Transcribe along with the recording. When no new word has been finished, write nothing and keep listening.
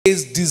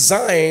is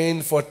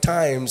designed for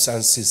times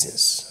and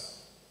seasons.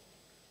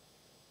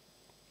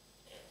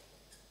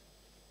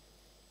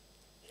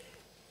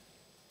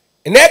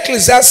 In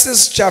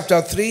Ecclesiastes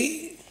chapter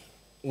 3,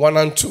 1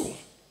 and 2,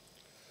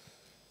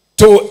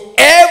 to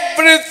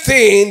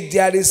everything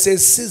there is a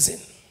season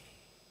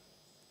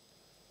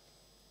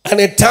and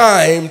a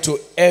time to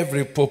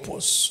every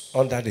purpose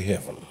under the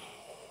heaven.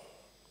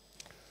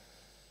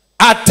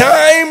 A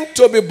time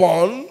to be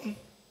born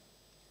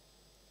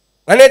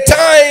and a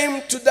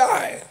time to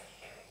die.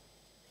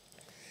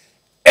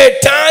 A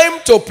time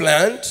to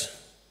plant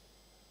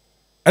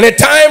and a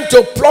time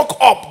to pluck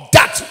up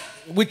that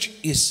which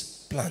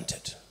is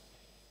planted.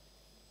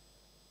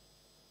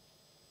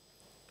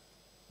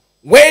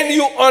 When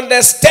you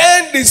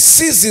understand the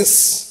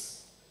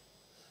seasons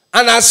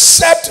and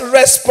accept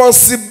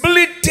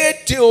responsibility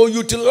to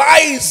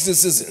utilize the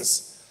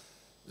seasons,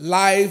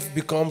 life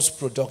becomes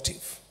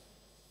productive.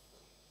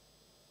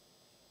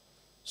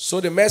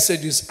 So the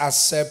message is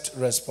accept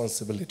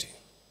responsibility.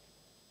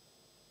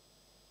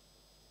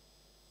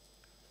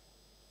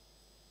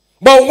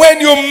 But when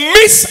you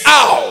miss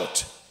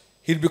out,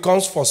 it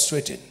becomes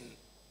frustrating.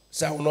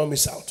 Say, I will not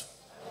miss out.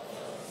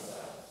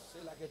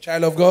 Say like a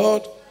child of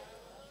God,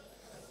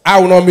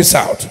 I will not miss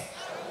out.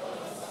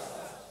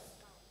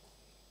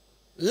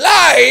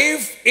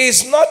 Life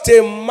is not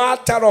a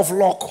matter of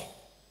luck.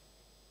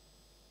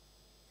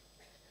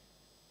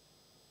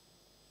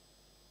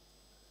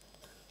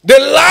 The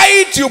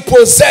light you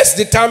possess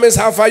determines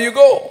how far you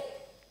go.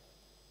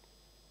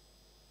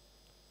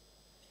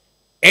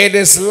 It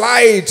is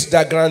light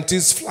that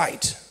guarantees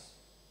flight.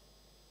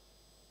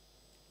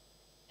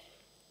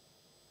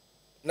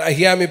 Now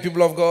hear me,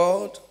 people of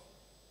God.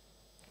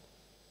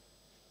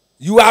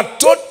 You are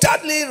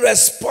totally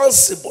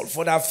responsible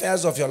for the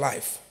affairs of your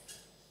life.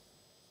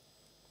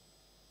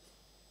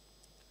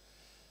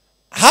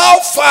 How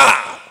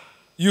far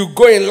you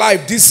go in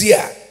life this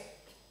year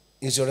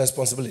is your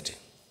responsibility.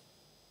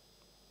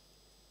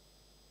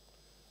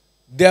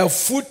 The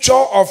future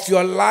of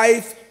your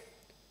life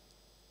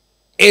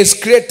is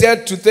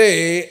created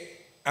today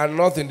and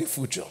not in the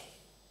future.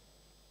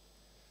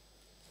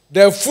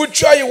 The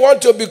future you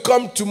want to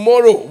become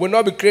tomorrow will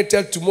not be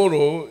created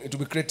tomorrow, it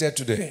will be created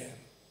today.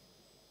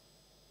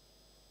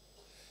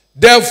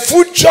 The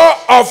future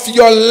of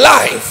your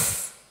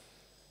life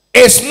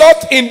is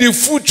not in the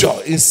future,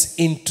 it's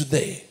in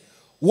today.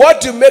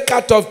 What you make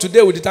out of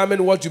today will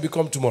determine what you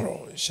become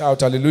tomorrow.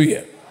 Shout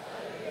hallelujah.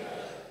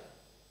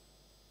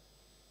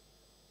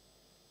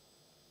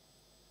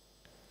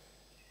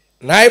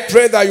 And I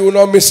pray that you will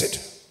not miss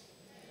it.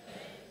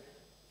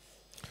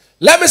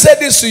 Let me say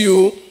this to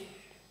you.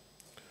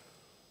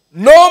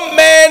 No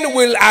man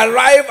will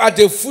arrive at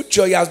a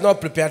future he has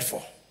not prepared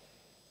for.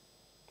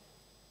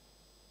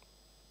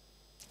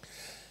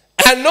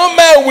 And no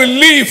man will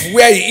live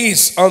where he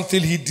is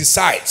until he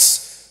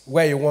decides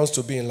where he wants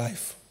to be in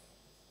life.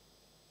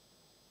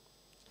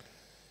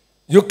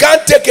 You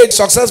can't take a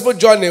successful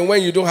journey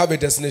when you don't have a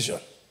destination.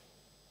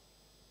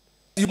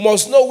 You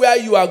must know where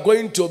you are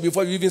going to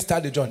before you even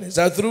start the journey. Is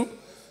that true?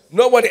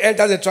 Nobody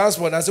enters a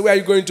transport and says, where are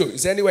you going to? He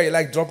said, anywhere you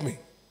like, drop me.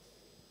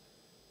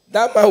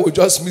 That man will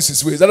just miss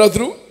his way. Is that not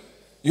true?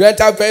 You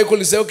enter a vehicle,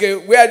 you say, okay,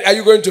 where are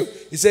you going to?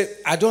 He said,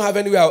 I don't have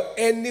anywhere.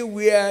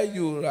 Anywhere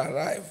you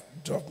arrive,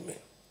 drop me.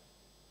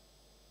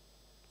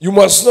 You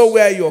must know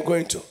where you are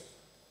going to.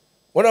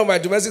 One of my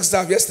domestic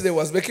staff yesterday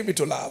was making me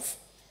to laugh.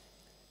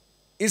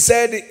 He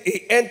said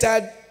he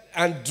entered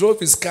and drove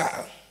his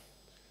car.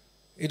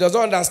 He does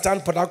not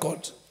understand Port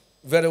Harcourt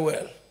very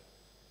well.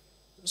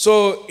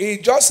 So he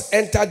just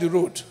entered the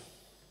road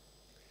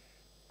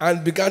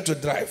and began to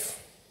drive.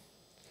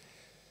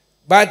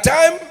 By the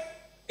time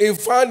he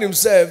found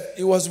himself,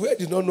 he was where he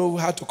did not know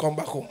how to come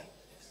back home.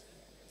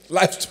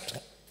 Life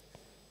story.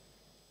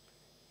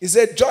 He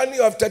said, journey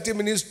of 30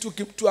 minutes took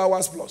him 2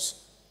 hours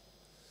plus.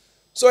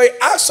 So he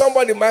asked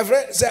somebody, my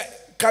friend, he said,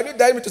 can you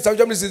direct me to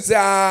Salvation Ministries? He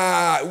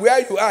said,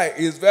 where you are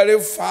is very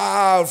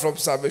far from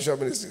Salvation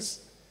Ministries.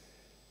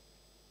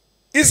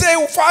 He said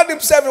he found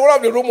himself in one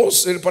of the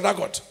rooms in Port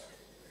Harcourt.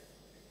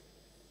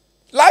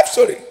 Life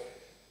story.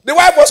 The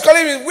wife was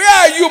calling me, where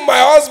are you, my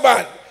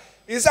husband?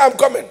 He said, I'm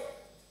coming.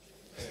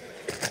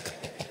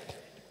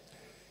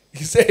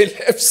 He said he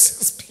left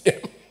 6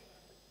 p.m.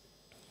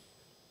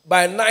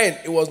 By 9,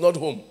 he was not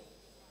home.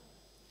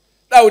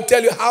 That will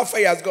tell you how far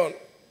he has gone.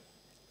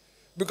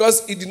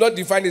 Because he did not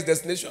define his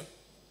destination.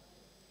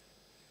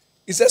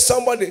 He said,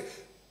 somebody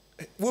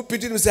who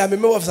pitied him said, I'm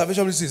a member of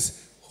Salvation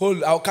Ministries.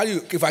 Hold, I'll carry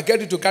you. If I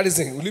get you to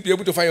Garrison, will you be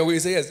able to find your way? He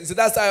said, yes. He said,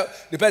 that's how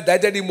the person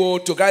directed him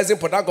to Garrison,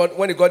 Port Harcourt.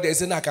 When he got there, he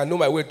said, no, I can know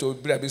my way to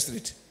Bilabi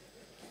Street.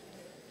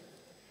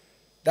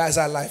 That's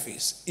how life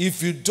is.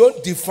 If you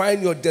don't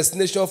define your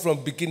destination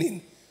from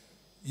beginning,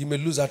 you may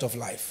lose out of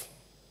life.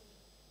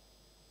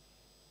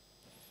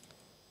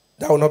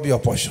 That will not be your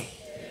portion.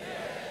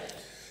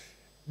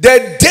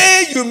 The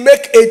day you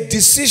make a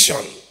decision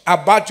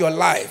about your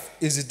life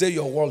is the day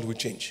your world will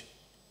change.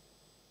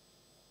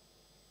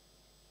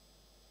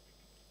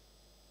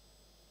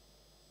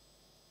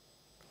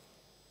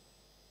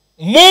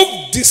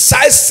 Move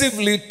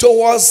decisively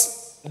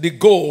towards the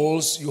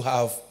goals you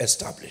have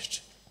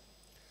established.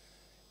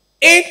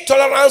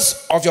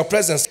 Intolerance of your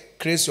presence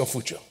creates your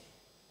future.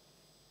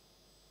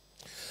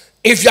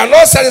 If you are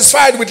not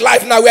satisfied with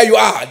life now where you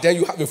are, then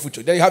you have a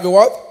future. Then you have a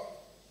what?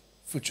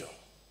 Future.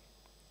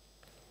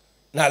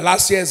 Now,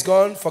 last year is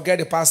gone. Forget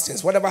the past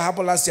things. Whatever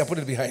happened last year, put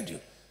it behind you.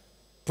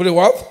 Put it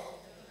what?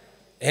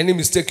 Any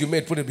mistake you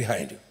made, put it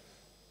behind you.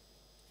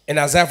 In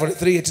Isaiah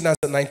 43, 18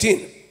 and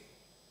 19.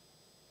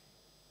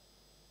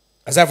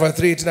 Isaiah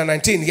 43, 18 and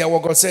 19, hear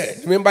what God said.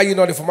 Remember you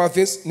know the former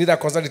things, neither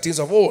concern the things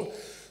of old.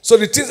 So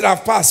the things that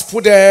have passed,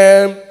 put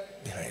them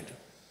behind you.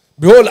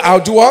 Behold, I'll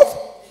do what?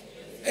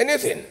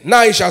 Anything.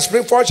 Now it shall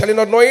spring forth, shall you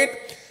not know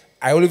it?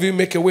 I will even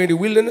make a way in the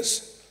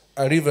wilderness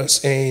and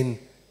rivers in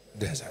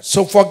desert.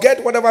 So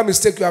forget whatever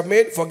mistake you have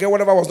made. Forget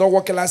whatever was not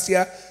working last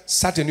year.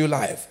 Start a new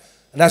life.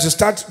 And as you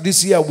start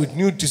this year with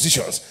new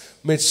decisions,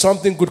 may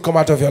something good come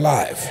out of your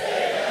life.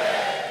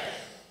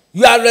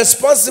 You are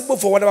responsible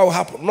for whatever will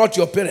happen, not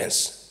your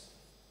parents.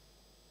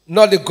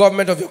 Not the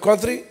government of your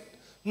country,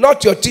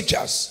 not your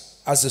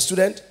teachers as a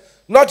student,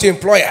 not your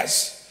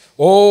employers.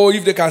 Oh,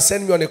 if they can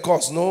send me on a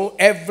course. No,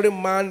 every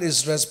man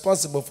is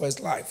responsible for his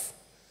life.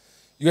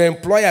 Your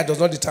employer does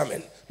not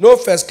determine. No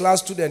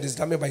first-class student is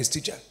determined by his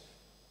teacher.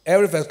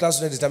 Every first-class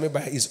student is determined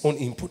by his own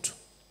input.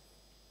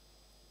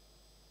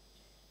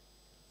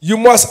 You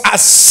must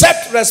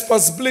accept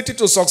responsibility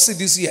to succeed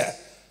this year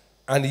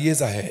and the years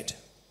ahead.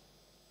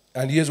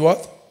 And the years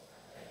what?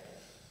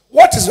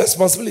 What is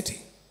responsibility?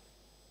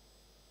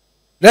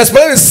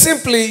 Responsibility is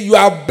simply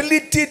your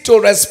ability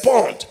to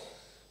respond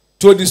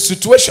to the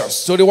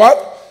situations. To the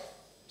what?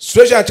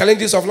 Situations and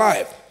challenges of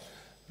life.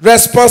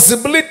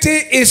 Responsibility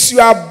is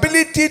your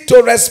ability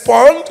to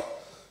respond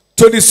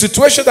to the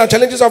situations and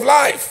challenges of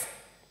life.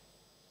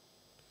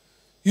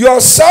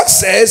 Your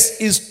success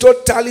is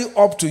totally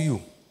up to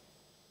you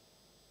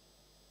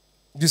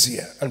this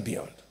year and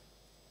beyond.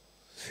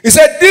 He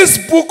said,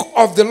 this book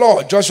of the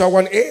law, Joshua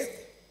 1:8,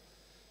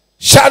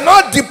 shall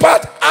not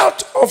depart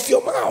out of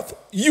your mouth.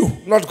 You,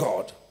 not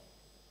God.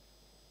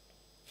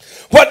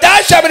 But thou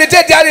shalt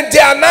meditate therein day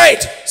and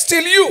night.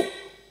 Still you.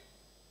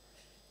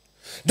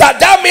 That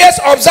thou mayest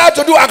observe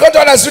to do according to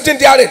all that is written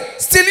therein.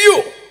 Still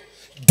you.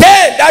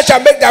 Then thou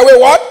shalt make thy way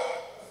what?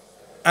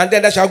 And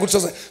then thou shalt have good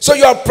success. So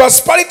your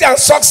prosperity and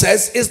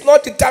success is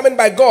not determined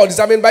by God. It's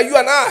determined by you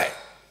and I.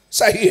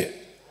 Say here.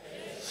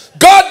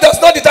 God does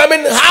not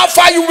determine how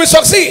far you will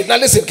succeed. Now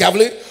listen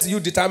carefully. You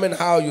determine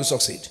how you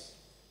succeed.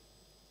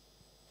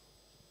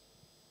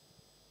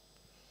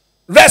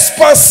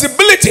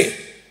 Responsibility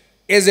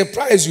is the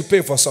price you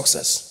pay for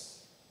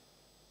success.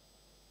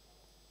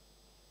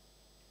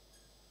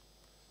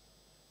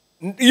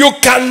 You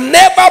can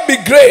never be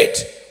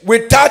great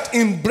without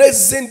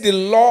embracing the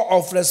law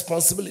of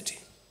responsibility.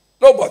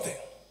 Nobody.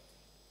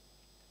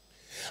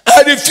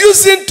 And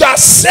refusing to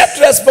accept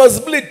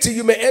responsibility,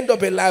 you may end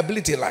up a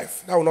liability in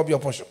life. That will not be your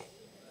portion.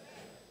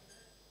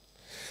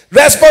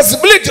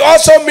 Responsibility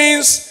also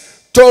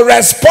means to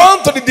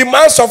respond to the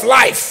demands of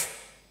life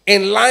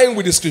in line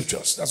with the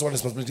scriptures. That's what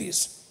responsibility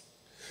is.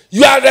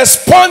 You are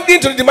responding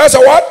to the demands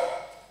of what?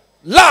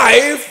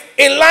 Life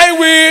in line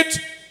with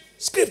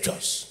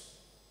scriptures.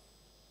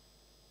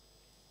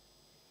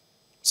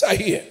 Say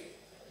here.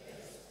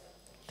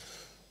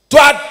 To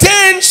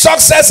attain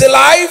success in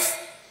life,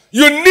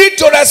 you need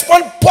to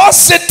respond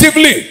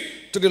positively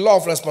to the law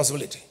of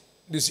responsibility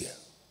this year.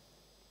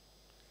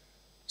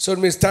 So it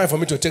means time for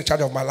me to take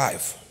charge of my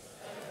life.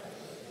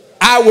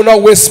 I will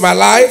not waste my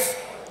life.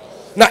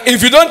 Now,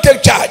 if you don't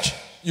take charge,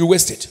 you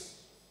waste it.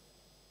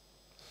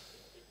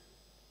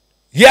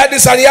 Hear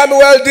this and hear me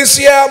well this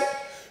year.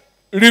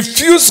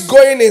 Refuse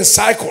going in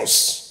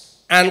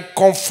cycles and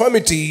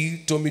conformity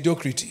to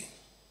mediocrity.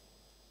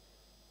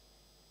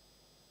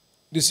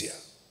 This year.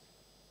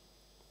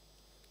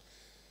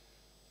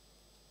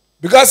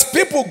 Because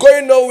people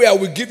going nowhere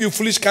will give you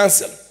foolish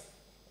counsel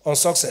on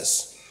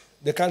success.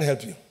 They can't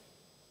help you.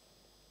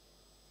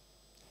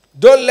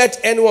 Don't let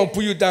anyone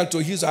put you down to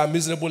his or her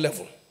miserable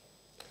level.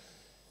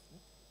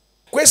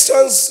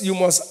 Questions you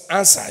must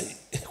answer.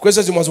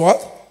 Questions you must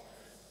what?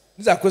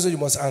 These are questions you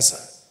must answer.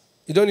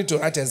 You don't need to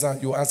write an exam.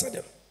 You answer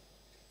them.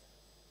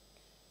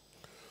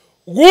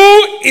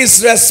 Who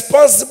is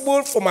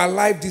responsible for my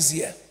life this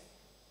year?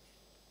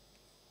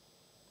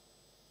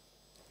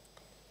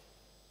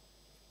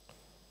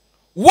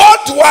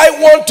 What do I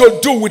want to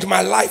do with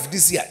my life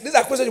this year? These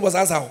are questions you must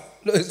answer.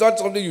 No, it's not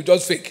something you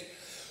just fake.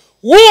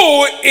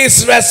 Who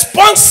is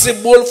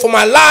responsible for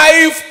my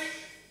life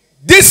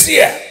this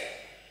year?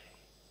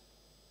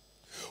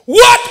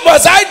 What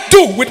must I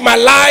do with my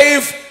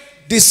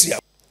life this year?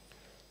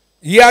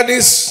 Hear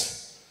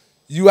this.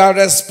 You are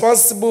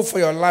responsible for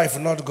your life,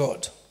 not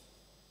God.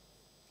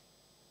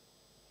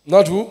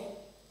 Not who?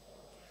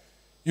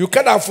 You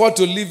can't afford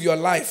to live your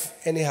life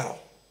anyhow.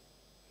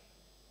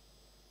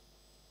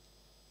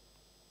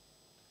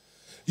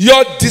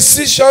 Your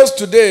decisions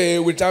today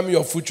will determine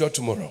your future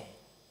tomorrow.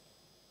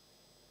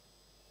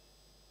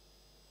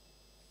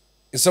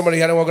 Is somebody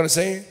hearing what I'm going to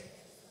say?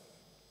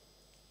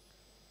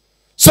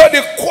 So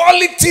the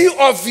quality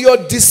of your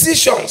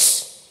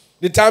decisions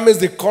determines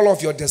the color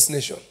of your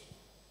destination.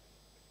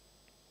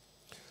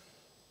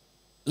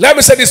 Let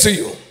me say this to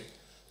you.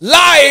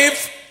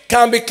 Life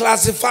can be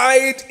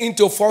classified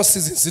into 4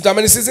 seasons. You know how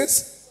many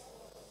seasons?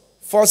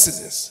 4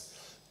 seasons.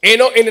 You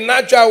know, in the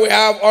natural we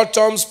have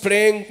autumn,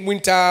 spring,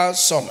 winter,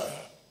 summer.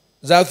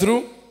 Is that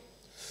true?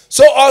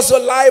 So also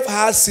life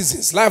has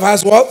seasons. Life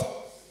has what?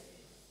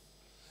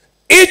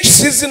 Each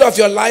season of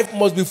your life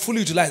must be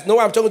fully utilized. Know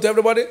why I'm talking to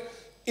everybody?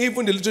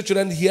 Even the little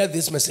children hear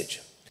this message.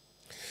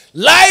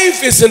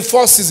 Life is in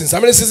 4 seasons.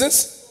 How many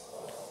seasons?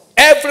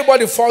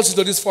 Everybody falls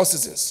into these 4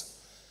 seasons.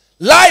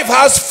 Life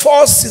has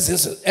 4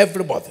 seasons.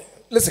 Everybody.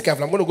 Listen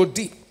carefully. I'm going to go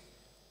deep.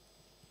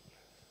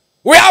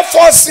 We have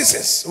 4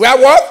 seasons. We have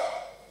what?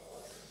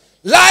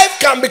 Life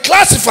can be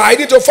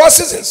classified into 4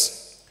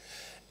 seasons.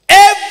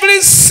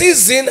 Every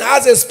season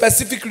has a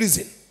specific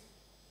reason.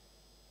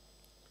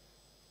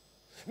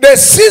 The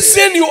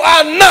season you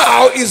are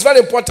now is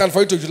very important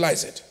for you to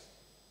utilize it.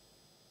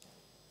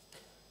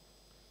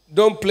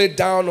 Don't play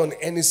down on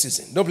any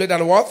season. Don't play down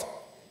on what?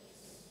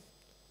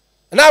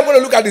 And now I'm going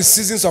to look at the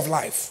seasons of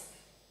life.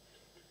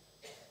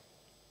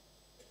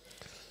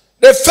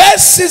 The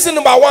first season,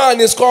 number 1,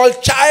 is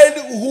called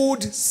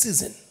childhood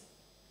season.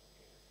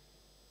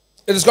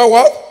 It is called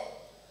what?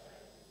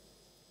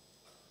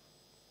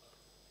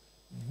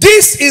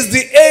 This is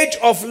the age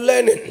of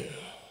learning.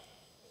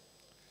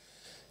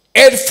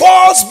 It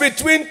falls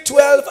between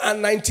 12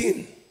 and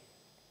 19.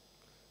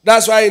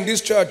 That's why in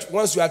this church,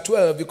 once you are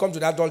 12, you come to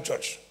the adult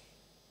church.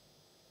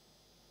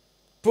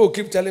 People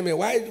keep telling me,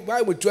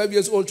 why would 12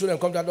 years old children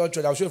come to adult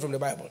church? I'll show you from the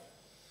Bible.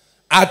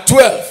 At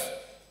 12,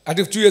 I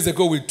think 2 years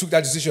ago we took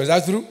that decision. Is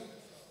that true?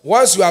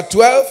 Once you are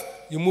 12,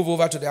 you move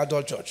over to the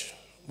adult church.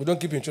 We don't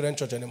keep you in children's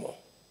church anymore.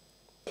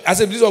 I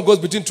said this one goes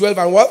between 12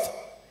 and what?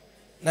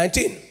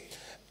 19.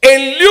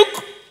 In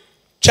Luke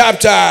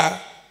chapter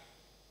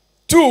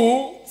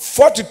 2,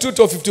 42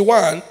 to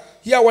 51,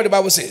 hear what the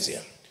Bible says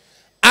here.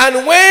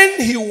 And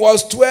when he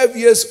was 12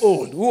 years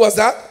old, who was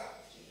that?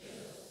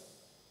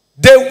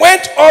 They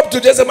went up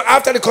to Jerusalem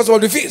after the custom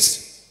of the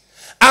feast.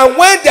 And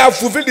when they have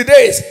fulfilled the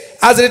days,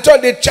 as they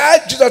returned, the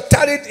child Jesus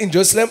tarried in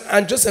Jerusalem,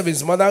 and Joseph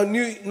his mother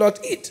knew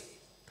not it.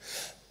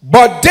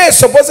 But they,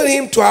 supposing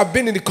him to have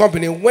been in the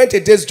company, went a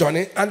day's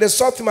journey, and they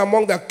sought him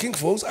among the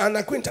kingfolks and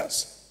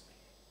acquaintance.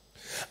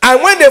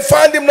 And when they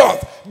found him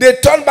not, they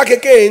turned back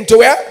again to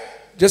where?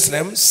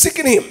 Jerusalem,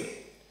 seeking him.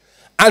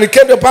 And it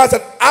came to pass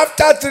that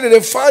after 3 days, they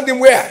found him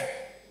where?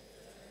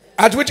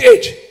 At which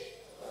age?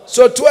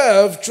 So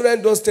 12,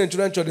 children don't stay in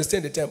children's church, they stay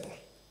in the temple.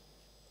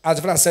 As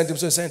the Father sent him,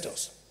 so he sent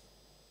us.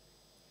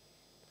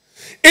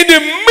 In the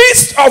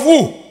midst of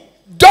who?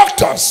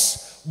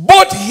 Doctors,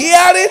 both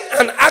hearing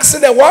and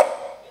asking them what?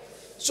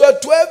 So a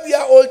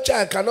 12-year-old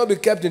child cannot be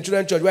kept in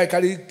children's church where he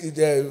carry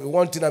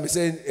one thing and be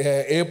saying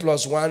A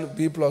plus 1,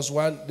 B plus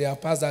 1. They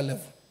have passed that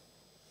level.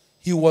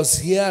 He was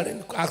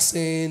hearing,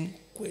 asking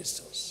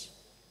questions.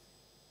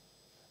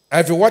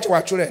 And if you watch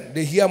our children,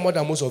 they hear more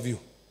than most of you.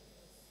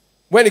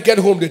 When they get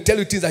home, they tell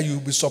you things that you'll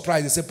be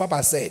surprised. They say,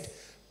 Papa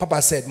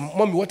said,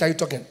 Mommy, what are you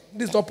talking?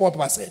 This is not what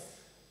Papa said.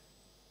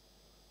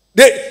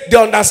 They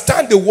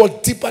understand the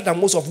word deeper than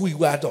most of who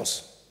we are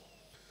does.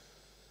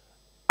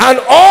 And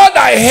all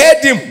that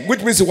heard him,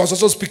 which means he was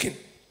also speaking,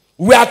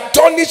 were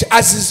astonished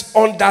as his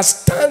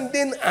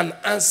understanding and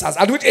answers.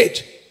 At which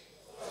age?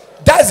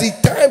 That's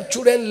the time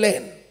children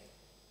learn.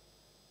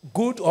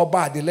 Good or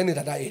bad, they learn it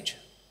at that age.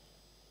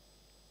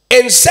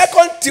 In 2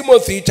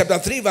 Timothy chapter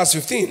 3 verse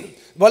 15,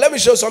 but let me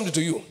show something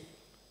to you.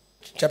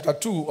 Chapter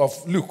 2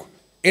 of Luke.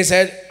 He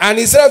said, and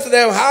he said unto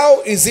them,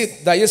 how is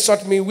it that ye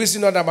sought me, wishing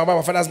not that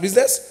my father's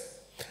business?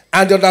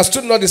 And they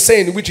understood not the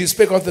saying which he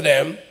spake unto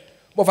them.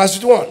 But verse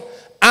 51.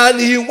 And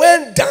he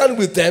went down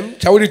with them.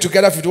 Shall we read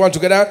together? 51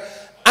 together.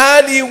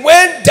 And he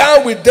went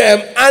down with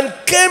them and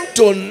came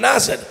to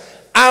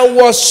Nazareth and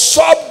was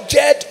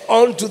subject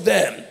unto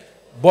them.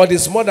 But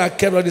his mother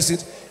kept not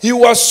this. He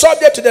was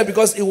subject to them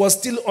because he was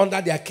still under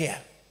their care.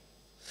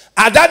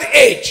 At that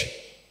age,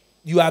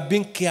 you are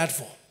being cared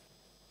for.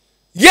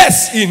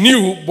 Yes, he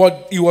knew,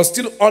 but he was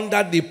still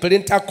under the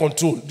parental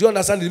control. Do you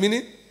understand the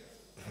meaning?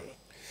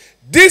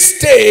 This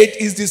stage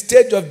is the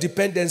stage of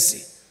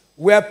dependency,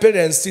 where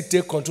parents still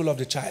take control of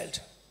the child.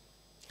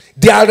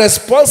 They are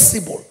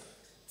responsible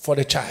for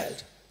the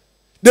child.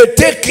 They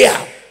take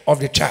care of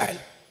the child.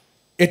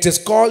 It is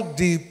called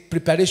the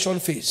preparation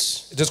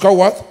phase. It is called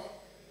what?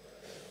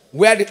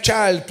 Where the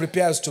child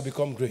prepares to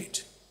become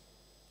great.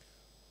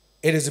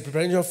 It is the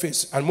preparation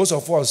phase, and most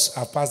of us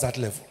have passed that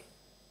level.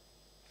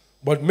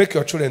 But make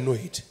your children know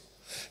it.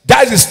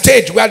 That is the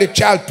stage where the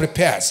child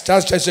prepares.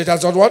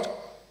 That's not what?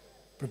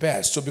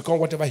 Prepares to become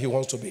whatever he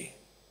wants to be.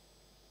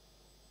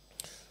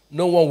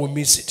 No one will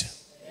miss it.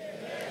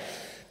 Amen.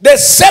 The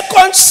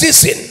second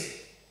season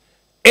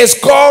is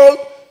called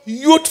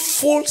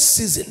youthful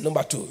season.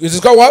 Number 2. It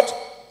is called what?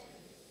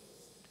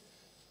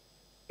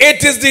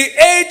 It is the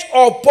age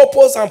of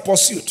purpose and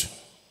pursuit.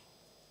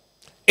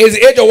 It is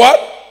the age of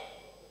what?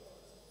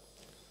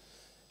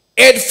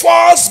 It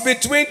falls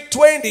between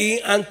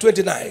 20 and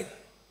 29.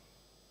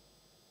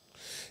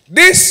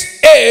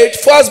 This age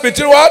falls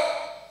between what?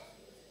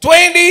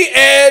 20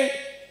 and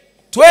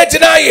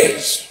 29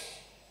 years.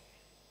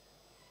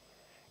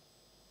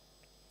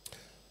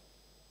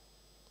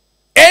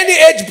 Any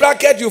age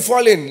bracket you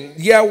fall in,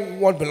 here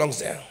what belongs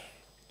there.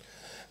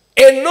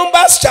 In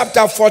Numbers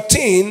chapter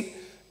 14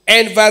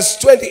 and verse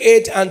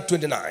 28 and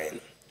 29.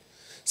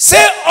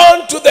 Say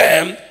unto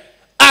them,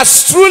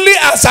 as truly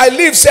as I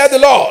live, said the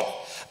Lord,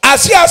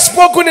 as he has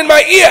spoken in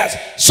my ears,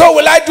 so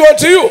will I do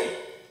unto you.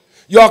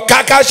 Your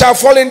carcass shall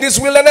fall in this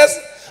wilderness,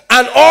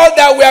 and all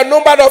that were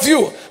numbered of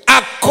you,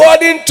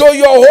 according to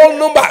your whole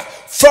number,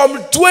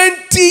 from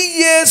 20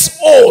 years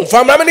old.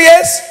 From how many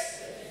years?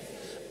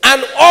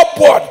 And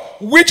upward,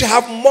 which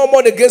have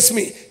murmured against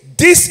me.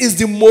 This is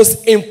the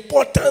most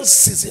important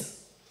season.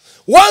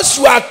 Once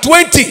you are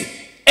 20,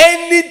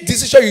 any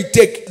decision you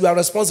take, you are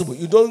responsible.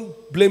 You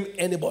don't blame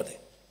anybody.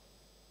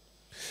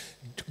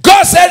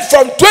 God said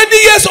from 20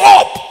 years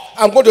up,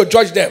 I'm going to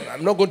judge them.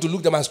 I'm not going to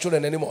look them as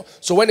children anymore.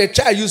 So when a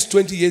child uses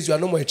 20 years, you are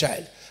no more a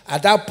child.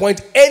 At that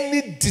point,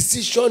 any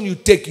decision you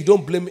take, you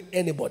don't blame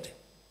anybody.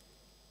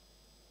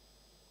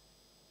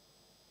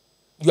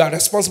 You are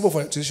responsible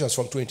for your decisions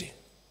from 20.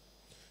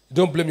 You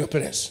don't blame your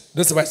parents.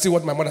 Don't say, I see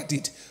what my mother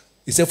did.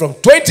 He said, from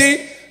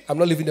 20, I'm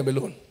not leaving them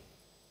alone.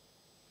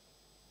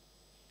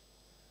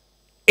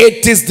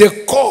 It is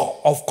the core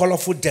of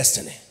colorful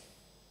destiny.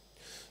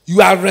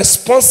 You are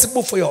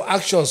responsible for your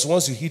actions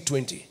once you hit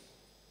 20.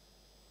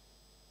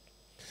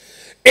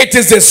 It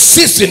is a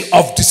season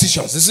of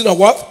decisions. Season of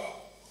what?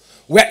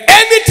 Where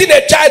anything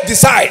a child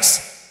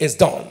decides is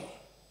done.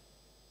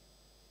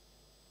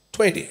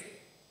 20.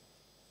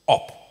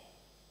 Up.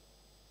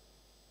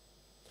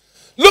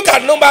 Look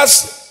at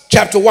Numbers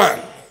chapter 1,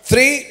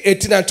 3,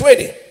 18 and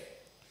 20.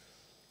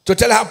 To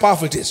tell how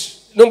powerful it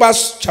is.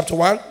 Numbers chapter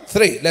 1,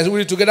 3. Let's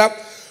read it together.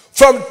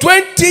 From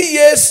 20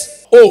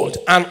 years old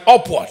and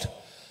upward,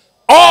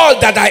 all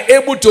that are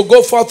able to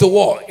go forth to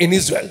war in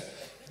Israel,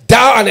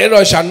 thou and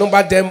Aaron shall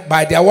number them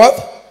by their what?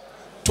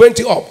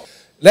 20 up.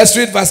 Let's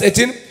read verse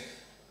 18.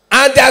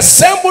 And they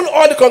assembled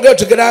all the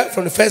congregation together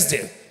from the first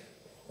day.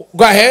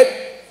 Go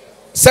ahead.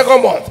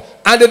 Second month.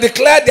 And they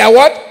declared their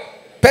what?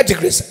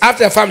 Pedigrees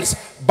after their families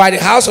by the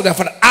house of their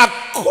father,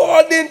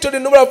 according to the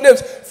number of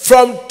names,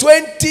 from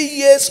 20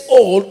 years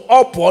old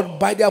upward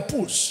by their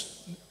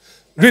pools.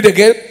 Read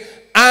again.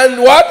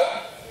 And what?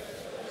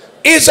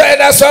 Israel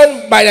and their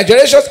son by their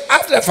generations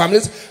after their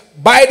families,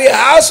 by the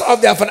house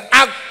of their father,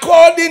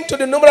 according to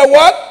the number of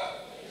what?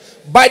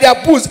 By their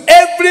pools.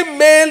 Every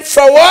male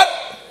from what?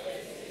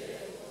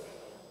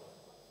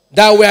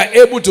 That we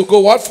are able to go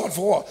what? For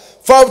what?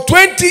 From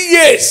 20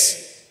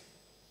 years,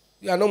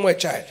 you are no more a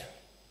child.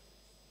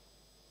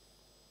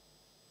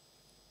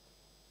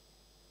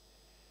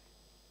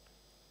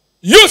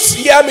 Youth,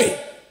 hear me.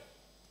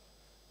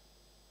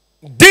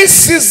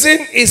 This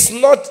season is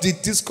not the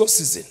disco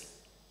season.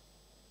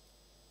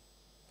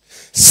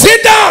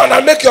 Sit down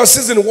and make your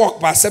season work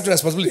by accepting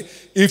responsibility.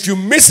 If you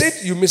miss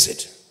it, you miss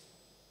it.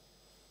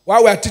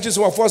 While we are teaching,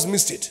 some of us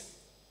missed it.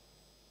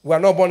 We are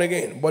not born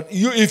again. But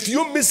if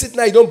you miss it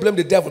now, you don't blame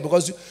the devil,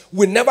 because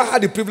we never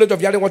had the privilege of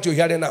hearing what you're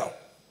hearing now.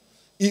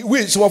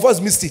 Some of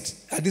us missed it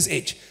at this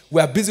age.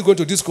 We are busy going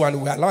to disco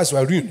and we are lost, we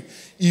are ruined.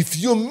 If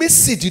you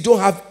miss it, you don't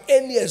have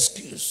any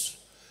excuse.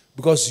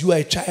 Because you are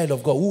a child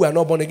of God. We were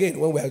not born again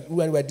when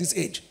we were this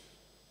age.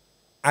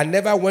 I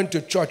never went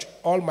to church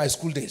all my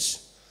school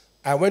days.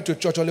 I went to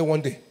church only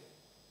one day.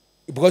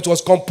 Because it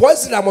was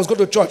compulsory I must go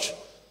to church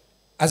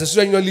as a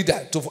student union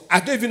leader. I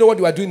don't even know what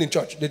you are doing in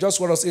church. They just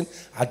want us in.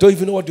 I don't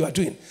even know what you are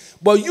doing.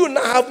 But you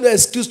now have no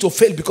excuse to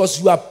fail because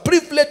you are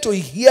privileged to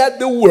hear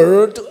the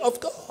word of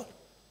God.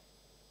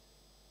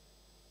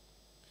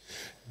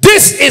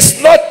 This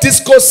is not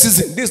disco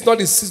season. This is not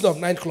the season of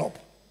nightclub.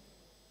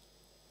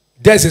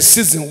 There's a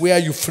season where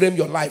you frame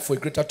your life for a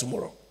greater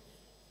tomorrow.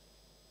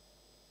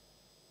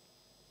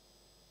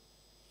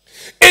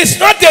 It's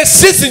not a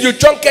season you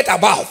junket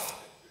about.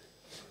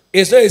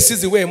 It's not a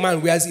season where a man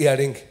wears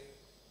earring.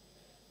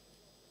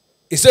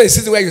 It's not a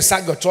season where you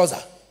sag your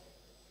trouser.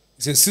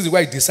 It's a season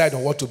where you decide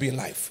on what to be in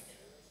life.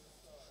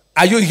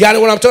 Are you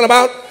hearing what I'm talking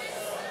about?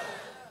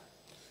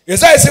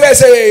 It's not a season where you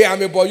say, hey,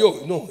 I'm a boy.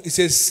 No, it's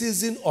a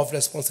season of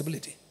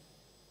responsibility.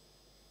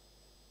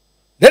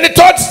 Then the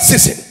third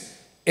season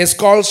is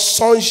called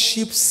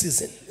sonship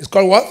season. It's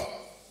called what?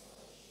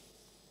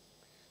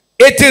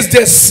 It is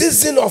the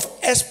season of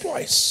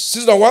exploits.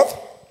 Season of what?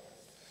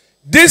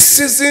 This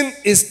season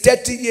is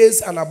 30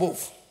 years and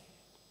above.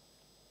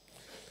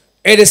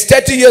 It is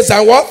 30 years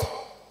and what?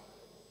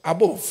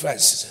 Above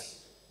first season.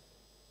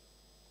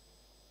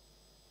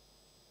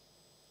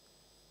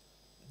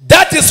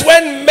 That is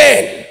when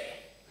men,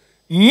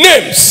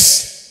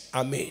 names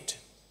are made.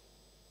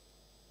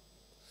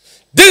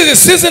 This is the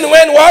season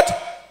when what?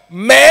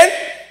 Men,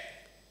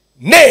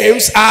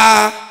 names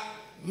are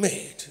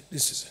made.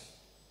 This is it.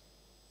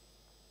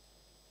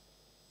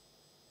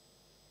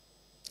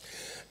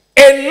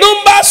 In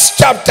Numbers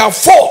chapter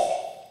 4,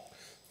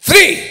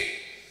 3,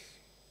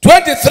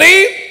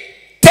 23,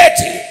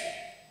 30.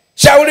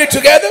 Shall we read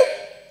together?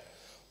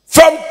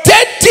 From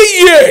 30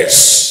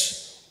 years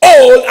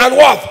old and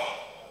what?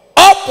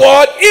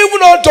 Upward,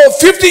 even unto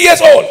 50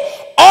 years old.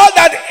 All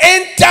that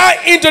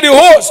enter into the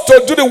host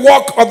to do the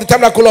work of the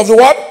tabernacle of the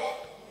what?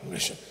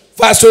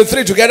 Verse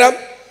 23 together.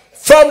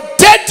 From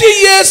 30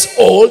 years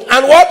old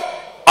and what?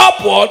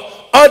 Upward,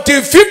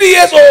 until 50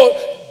 years old,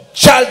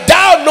 shall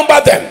thou number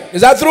them.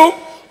 Is that true?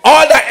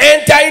 All that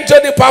enter into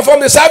the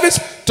perform the service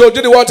to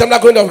do the work of the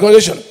tabernacle of the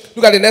congregation.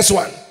 Look at the next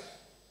one.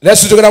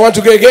 Let's do together. I want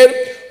to go again.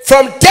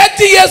 From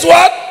 30 years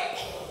what?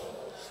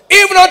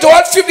 Even unto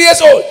what? 50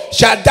 years old.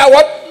 Shall thou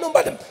what?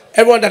 Number them.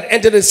 Everyone that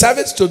entered the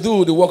service to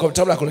do the work of the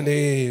tabernacle in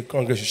the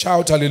congregation.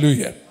 Shout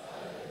hallelujah.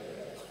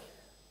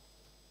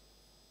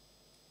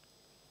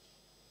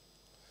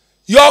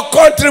 Your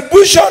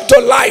contribution to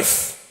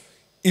life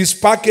is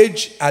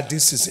packaged at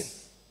this season.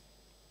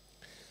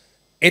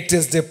 It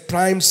is the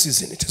prime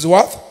season. It is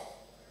what?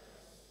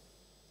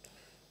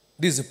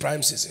 This is the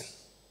prime season.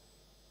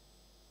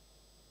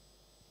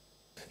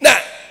 Now,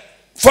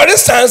 for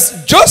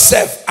instance,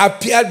 Joseph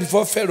appeared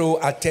before Pharaoh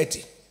at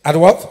 30. At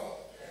what?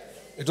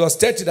 It was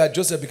 30 that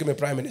Joseph became a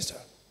prime minister.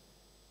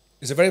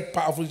 It's a very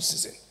powerful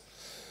season.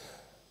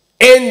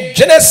 In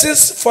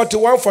Genesis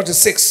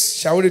 41:46,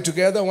 shall we read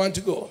together? One to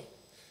go.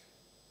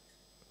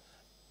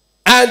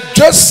 And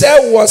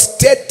Joseph was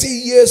 30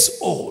 years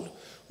old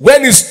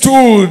when he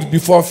stood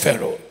before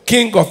Pharaoh,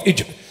 king of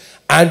Egypt.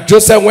 And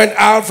Joseph went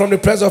out from the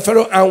presence of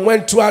Pharaoh and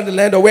went throughout the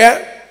land of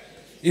where?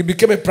 He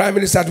became a prime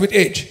minister at which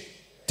age?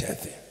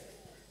 30.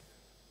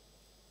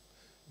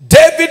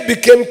 David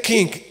became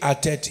king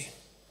at 30.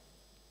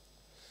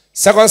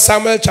 2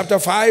 Samuel chapter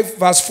 5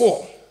 verse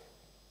 4.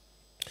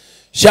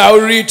 Shall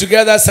we read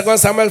together 2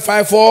 Samuel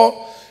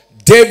 5:4?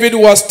 David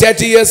was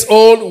 30 years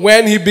old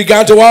when he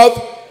began to work,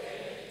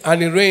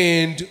 and he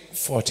reigned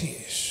 40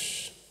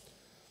 years.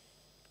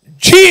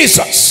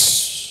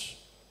 Jesus'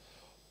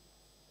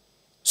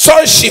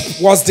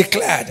 sonship was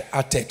declared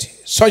at 30.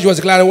 Sonship was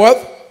declared at what?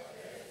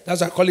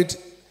 That's why I call it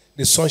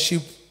the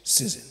sonship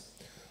season.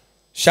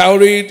 Shall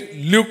we read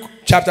Luke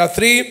chapter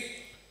 3,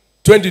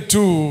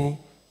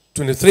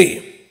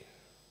 22-23.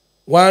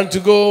 One to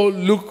go,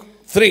 Luke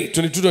 3,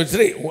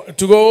 22-23.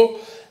 To go.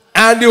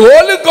 And the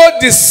Holy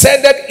Ghost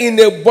descended in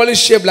a body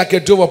shape like a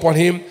dove upon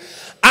him.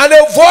 And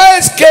a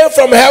voice came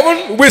from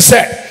heaven which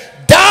said,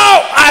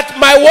 Thou art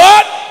my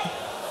word.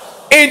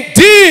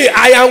 Indeed,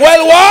 I am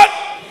well what?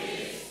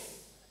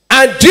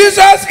 And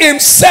Jesus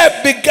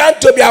himself began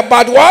to be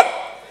about what?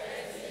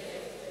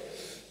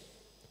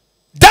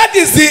 That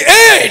is the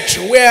age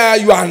where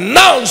you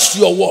announce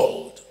your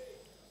word.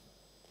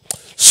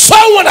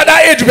 Someone at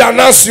that age will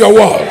announce your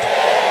word.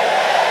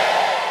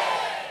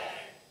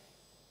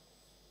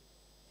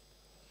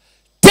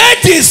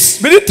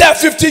 30s, between 30 and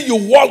 50, your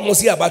world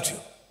must hear about you.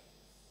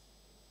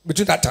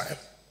 Between that time,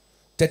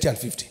 30 and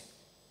 50.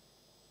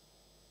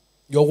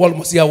 Your world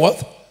must hear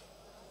what?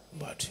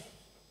 About you.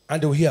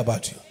 And they will hear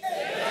about you.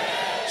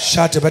 Amen.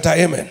 Shout a better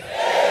amen.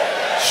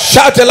 Amen.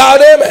 Shout a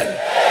loud amen. Amen.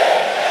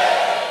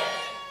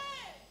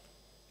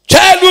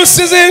 Childhood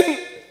season,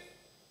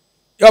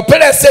 your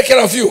parents take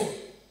care of you.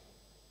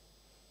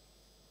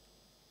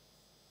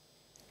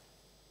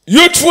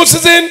 Youthful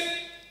season,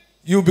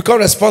 you become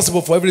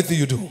responsible for everything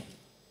you do.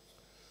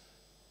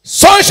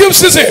 Sonship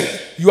season,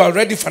 you are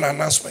ready for an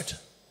announcement.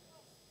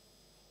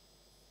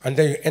 And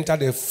then you enter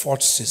the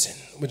fourth season,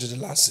 which is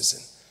the last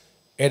season.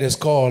 It is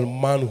called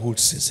manhood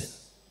season.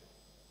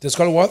 It is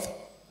called what?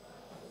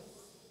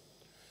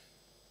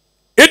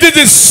 It is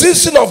the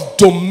season of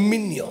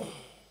dominion.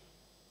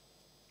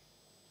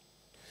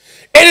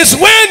 It is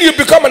when you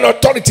become an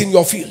authority in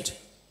your field.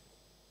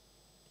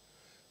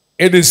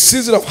 It is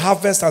season of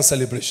harvest and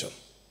celebration.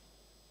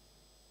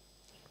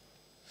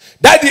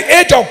 That the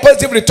age of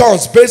positive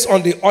returns based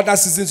on the other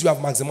seasons you have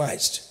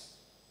maximized.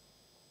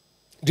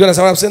 Do you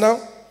understand what I'm saying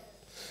now?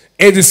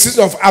 It is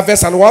season of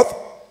harvest and what?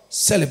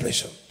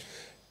 Celebration.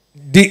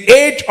 The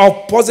age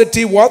of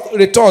positive what?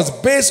 Returns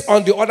based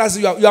on the other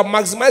seasons. You have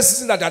maximized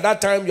season that at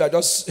that time you are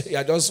just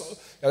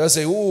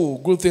saying, oh,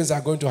 good things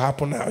are going to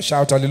happen now.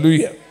 Shout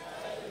hallelujah.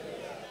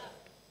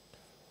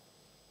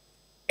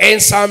 In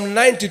Psalm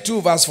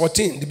 92 verse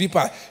 14, the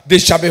people, they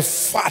shall be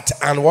fat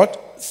and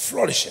what?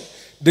 Flourishing.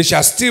 They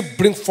shall still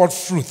bring forth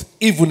fruit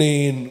even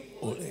in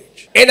old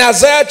age. In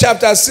Isaiah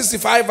chapter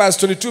 65 verse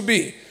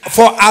 22b,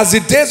 for as the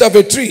days of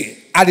a tree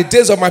are the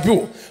days of my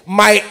people,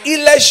 my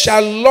elect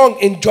shall long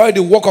enjoy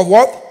the work of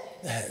what?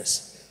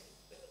 Yes.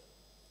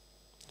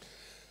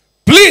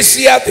 Please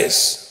hear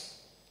this.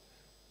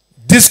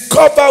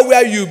 Discover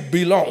where you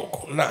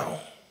belong now.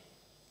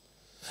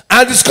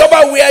 And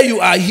discover where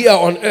you are here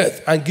on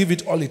earth and give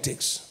it all it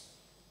takes.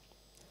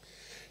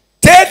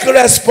 Take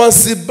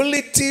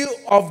responsibility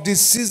of the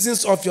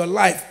seasons of your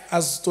life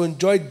as to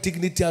enjoy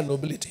dignity and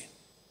nobility.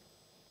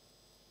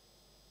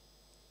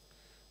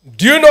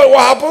 Do you know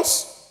what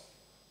happens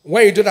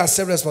when you don't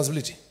accept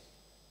responsibility?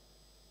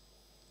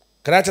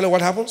 Can I tell you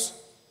what happens?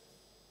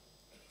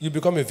 You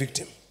become a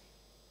victim.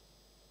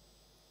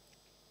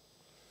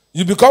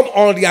 You become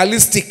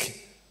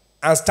unrealistic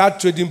and start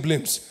trading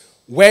blames.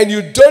 When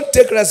you don't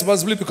take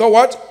responsibility, become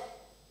what?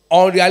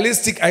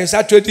 Unrealistic and you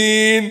start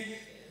trading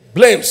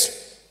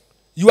blames.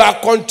 You are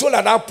controlled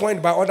at that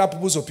point by other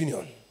people's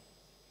opinion.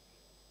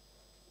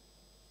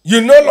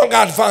 You no longer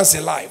advance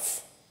in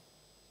life.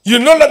 You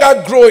no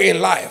longer grow in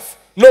life.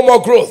 No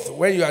more growth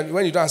when you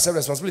don't accept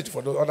responsibility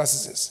for those other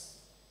seasons.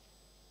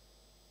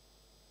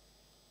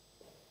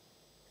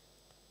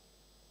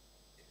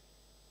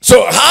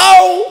 So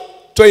how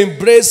to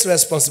embrace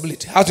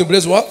responsibility? How to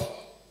embrace what?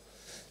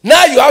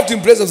 Now you have to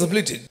embrace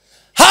responsibility.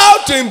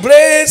 How to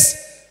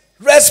embrace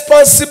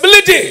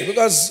responsibility?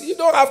 Because you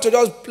don't have to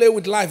just play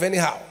with life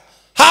anyhow.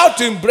 How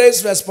to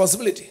embrace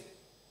responsibility?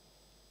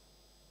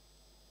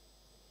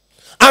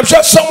 I'm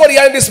sure somebody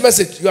hearing this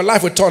message, your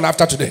life will turn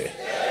after today.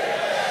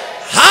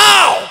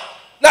 How?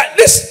 Now,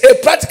 this is a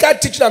practical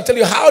teaching. I'm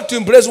telling you how to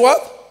embrace what?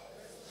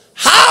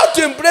 How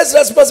to embrace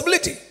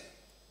responsibility.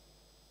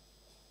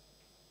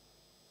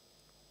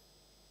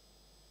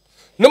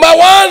 Number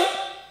one,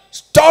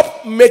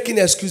 stop making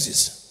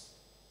excuses.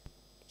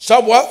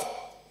 Stop what?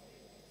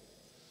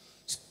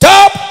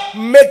 Stop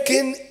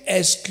making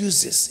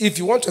excuses. If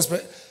you want to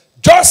explain,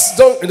 just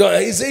don't,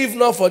 if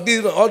not for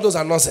this, all those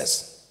are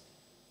nonsense.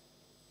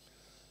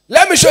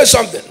 Let me show you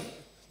something.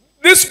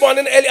 This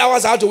morning, early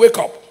hours, I had to wake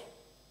up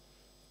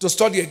to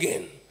study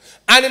again.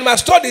 And in my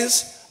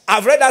studies,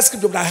 I've read that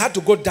scripture, but I had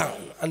to go down.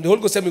 And the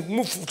Holy Ghost said me,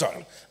 move foot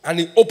on. And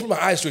he opened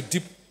my eyes to a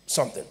deep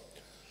something.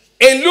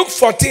 In Luke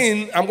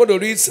 14, I'm going to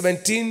read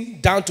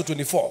 17 down to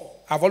 24.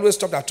 I've always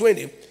stopped at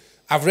 20.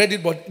 I've read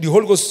it, but the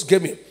Holy Ghost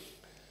gave me.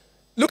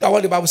 Look at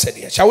what the Bible said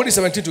here. Shall we read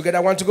 17 together?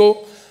 I want to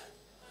go.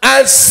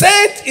 And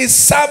sent his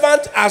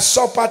servant at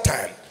supper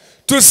time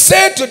to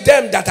say to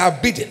them that are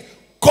bidden,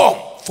 come,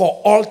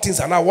 for all things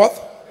are now what?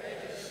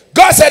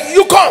 God said,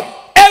 you come.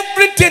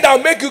 Everything that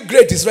will make you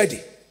great is ready.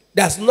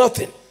 There's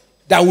nothing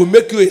that will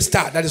make you a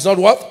star that is not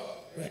what?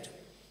 Ready.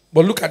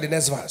 But look at the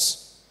next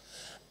verse.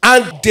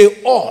 And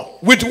they all,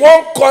 with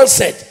one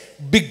consent,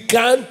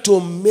 began to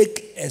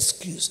make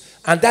excuse.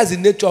 And that's the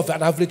nature of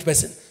an average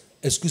person.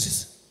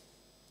 Excuses.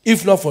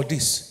 If not for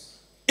this,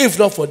 if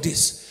not for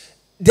this,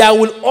 there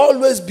will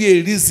always be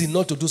a reason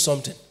not to do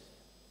something.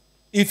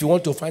 If you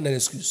want to find an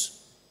excuse.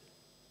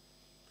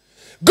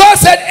 God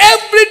said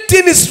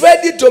everything is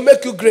ready to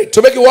make you great.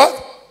 To make you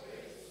what?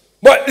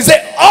 But he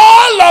said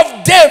all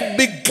of them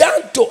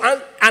began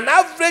to, an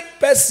average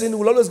person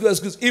will always give an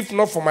excuse. If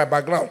not for my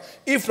background,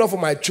 if not for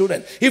my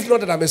children, if not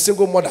that I'm a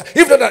single mother,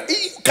 if not that,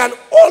 you can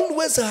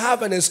always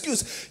have an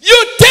excuse.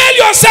 You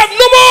tell yourself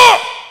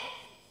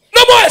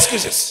no more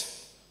excuses.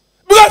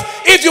 Because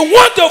if you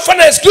want to find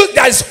an excuse,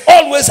 there is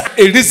always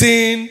a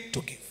reason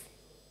to give.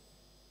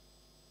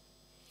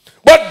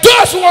 But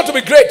those who want to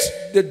be great,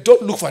 they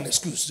don't look for an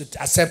excuse. They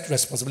accept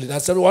responsibility.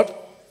 That's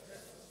what?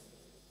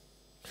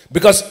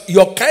 Because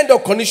your kind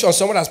of condition,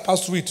 someone has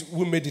passed through it,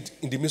 who made it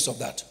in the midst of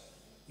that.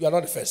 You are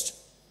not the first.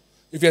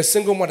 If you're a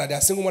single mother, there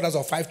are single mothers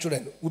of 5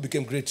 children who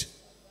became great.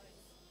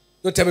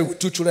 Don't tell me with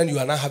 2 children you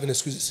are not having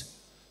excuses.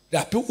 There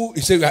are people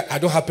who say, I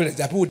don't have parents.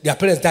 There are people, their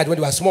parents died when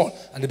they were small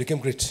and they became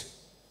great.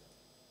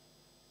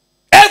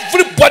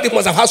 Everybody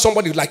must have had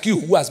somebody like you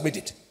who has made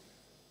it.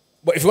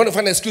 But if you want to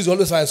find an excuse, you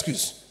always find an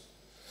excuse.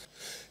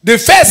 The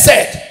first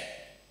said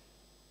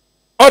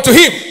unto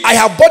him, I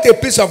have bought a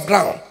piece of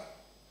ground,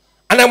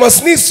 and I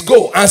must needs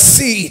go and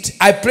see it.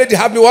 I pray to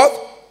have me what?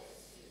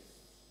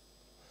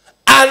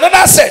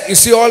 Another said, you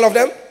see all of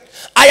them?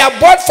 I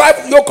have bought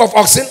 5 yoke of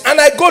oxen, and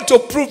I go to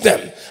prove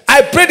them.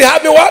 I pray to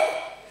have me what?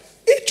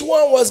 Each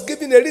one was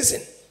given a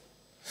reason.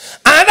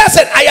 Another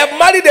said, I have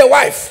married a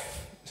wife.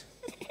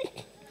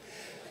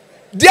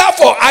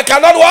 Therefore, I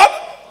cannot what?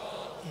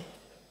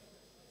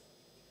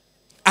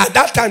 At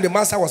that time, the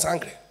master was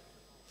angry.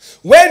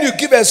 When you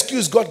give an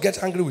excuse, God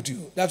gets angry with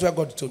you. That's what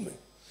God told me.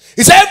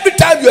 He said, every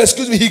time you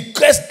excuse me, he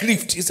gets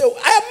grieved. He said,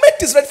 I have made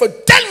this ready for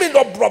you. Tell me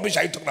what rubbish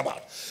are you talking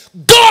about?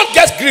 God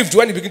gets grieved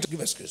when you begin to give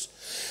excuse.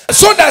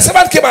 So that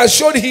servant came and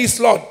showed his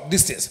Lord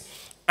these things.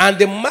 And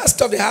the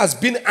master of the house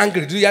being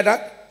angry. Do you hear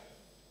that?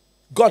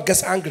 God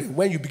gets angry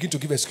when you begin to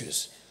give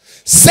excuse.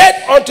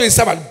 Said unto his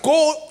servant,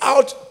 go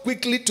out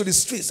quickly to the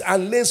streets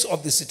and lanes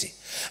of the city.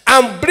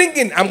 And bring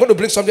in, I'm going to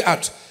bring something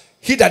out.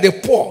 He that the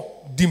poor,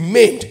 the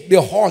maimed,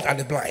 the halt, and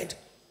the blind.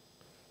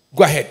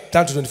 Go ahead,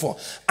 down to 24.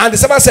 And the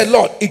servant said,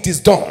 Lord, it is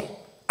done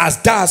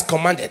as thou hast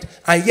commanded,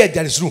 and yet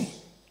there is room.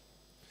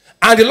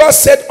 And the Lord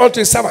said unto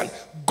his servant,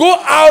 go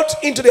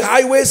out into the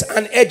highways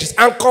and edges,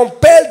 and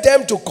compel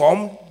them to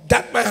come,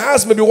 that my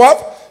house may be what?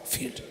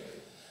 Filled.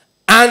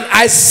 And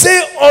I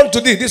say unto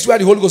thee, this is where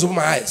the Holy Ghost opened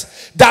my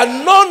eyes, that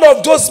none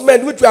of those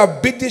men which were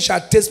bidden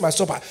shall taste my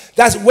supper.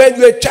 That's when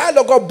you're a child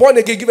of God born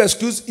again, give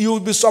excuse, you will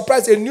be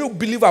surprised a new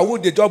believer who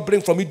they just bring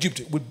from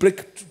Egypt will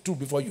break through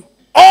before you.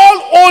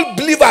 All old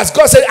believers,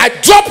 God said, I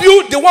drop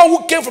you, the one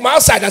who came from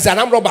outside as an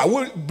armed robber,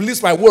 who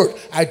believes my word,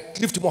 I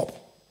lift him up.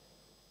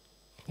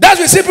 That's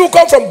when you see people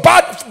come from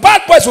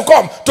bad boys who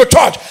come to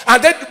church,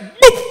 and then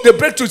boop, they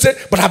break through and say,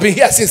 but I've been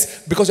here since,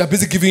 because you're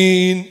busy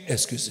giving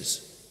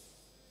excuses.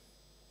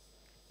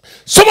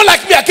 Someone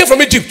like me, I came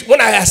from Egypt. When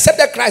I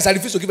accepted Christ, I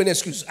refused to give any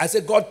excuse. I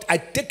said, God, I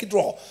take it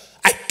raw.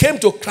 I came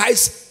to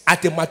Christ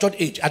at a matured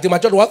age. At a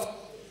matured what?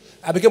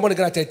 I became born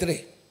again at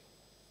 33.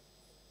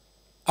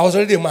 I was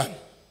already a man.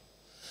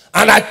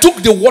 And I took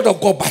the word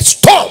of God by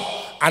storm.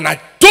 And I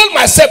told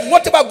myself,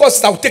 whatever God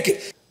says, I will take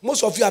it.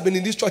 Most of you have been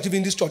in this church, even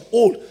in this church,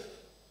 old.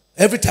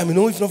 Every time,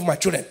 if not for my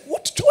children.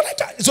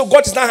 So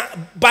God is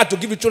not bad to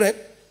give you children?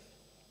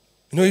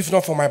 If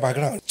not for my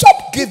background.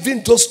 Stop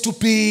giving those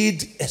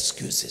stupid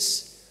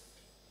excuses.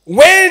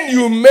 When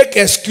you make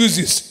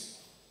excuses,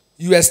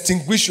 you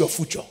extinguish your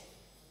future.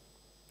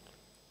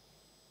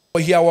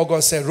 Hear what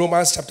God said,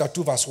 Romans chapter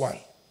 2 verse 1.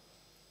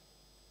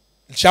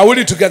 Shall we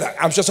read together?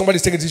 I'm sure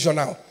somebody's taking a decision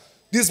now.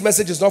 This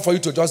message is not for you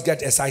to just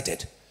get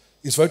excited.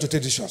 It's for you to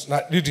take decisions.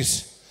 Now read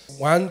this.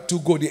 1, 2,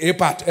 go. The A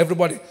part.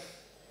 Everybody.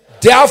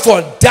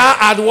 Therefore, thou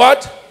art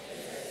what?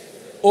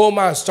 Oh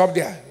man, stop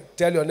there.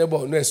 Tell your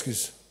neighbor, no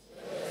excuse.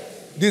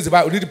 This is the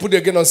Bible. Read it, put it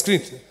again on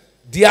screen.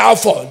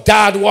 Therefore,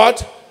 thou art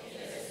what?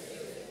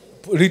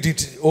 Read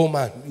it. Oh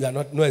man, you are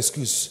not, no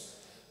excuse.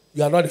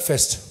 You are not the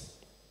first.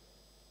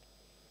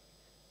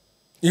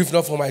 If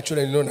not for my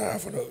children, you know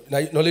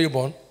now you're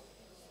born.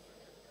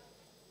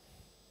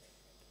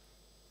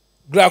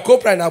 Greg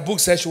Cooper in her book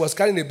said she was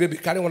carrying a baby,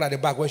 carrying one at the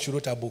back when she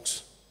wrote her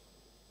books.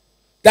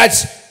 That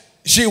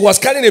she was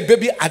carrying a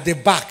baby at the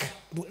back.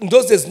 In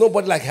those days,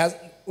 nobody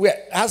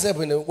has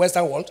help in the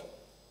Western world.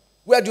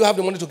 Where do you have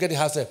the money to get the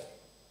house help?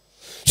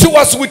 She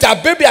was with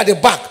her baby at the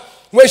back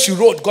when she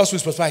wrote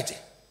God's Prosperity.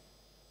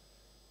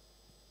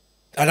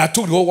 And I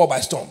took the whole world by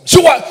storm. She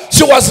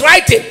was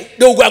writing.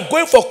 They were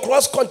going for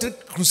cross-country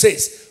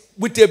crusades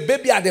with a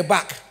baby at the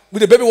back.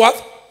 With a baby what?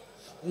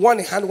 One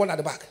in hand, one at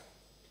the back.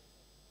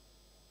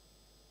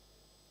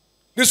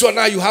 This one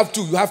now you have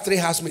 2. You have 3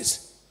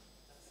 housemates.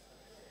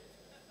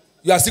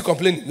 You are still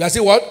complaining. You are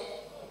still what?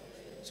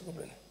 Still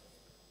complaining.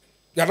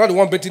 You are not the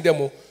one bathing them.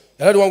 You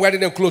are not the one wearing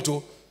them clothes.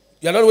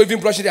 You are not even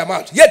brushing their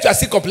mouth. Yet you are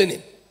still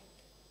complaining.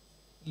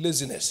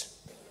 Laziness.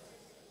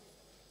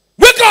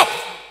 Wake up!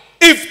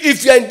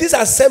 If you are in this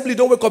assembly,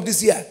 don't wake up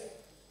this year.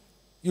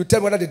 You tell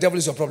me whether the devil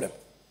is your problem.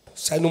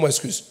 Say no more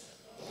excuse.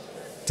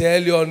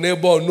 Tell your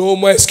neighbor no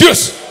more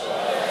excuse.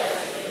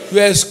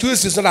 Your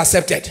excuse is not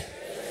accepted.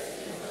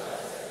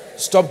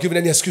 Stop giving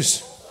any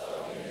excuse.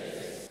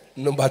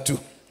 Number 2.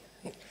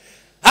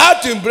 How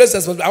to embrace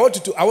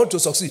responsibility. I want to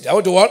succeed. I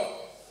want to what?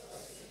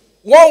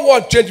 One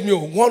word change me.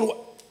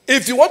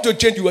 If you want to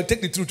change, you will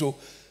take the truth.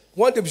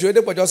 One day,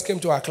 Bishop just came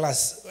to our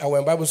class. I was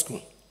in Bible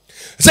school.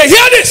 He said,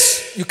 hear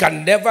this. You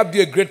can never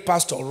be a great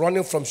pastor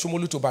running from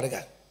Shumulu to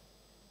Bariga.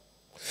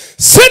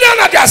 Sit down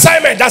at the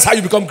assignment. That's how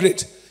you become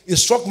great. It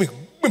struck me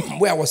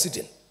where I was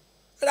sitting.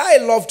 And I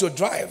love to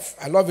drive.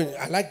 I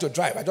like to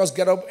drive. I just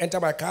get up, enter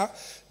my car,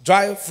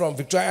 drive from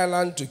Victoria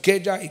Island to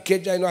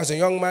Ikeja. As a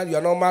young man, you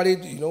are not married,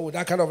 with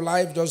that kind of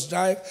life, just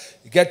drive.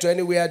 You get to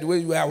anywhere, the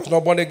way I was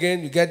not born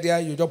again. You get there,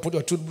 you just put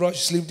your toothbrush,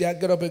 sleep there,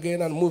 get up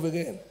again and move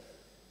again.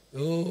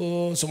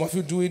 Oh, some of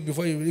you do it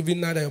before you even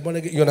know that you're born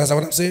again. You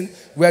understand what I'm saying?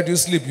 Where do you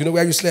sleep? You know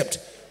where you slept?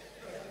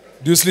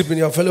 Do you sleep in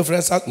your fellow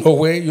friend's house? No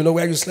way. You know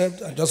where you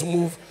slept? And just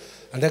move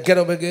and then get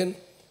up again.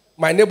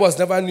 My neighbors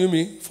never knew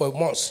me for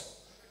months.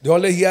 They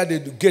only hear the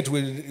gate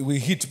will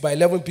hit by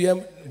 11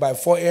 p.m. By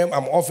 4 a.m.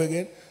 I'm off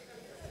again.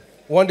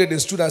 One day they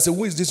stood and said,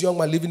 who is this young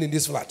man living in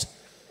this flat?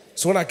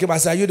 So when I came, I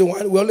said, are you the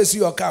one? We only see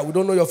your car. We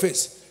don't know your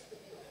face.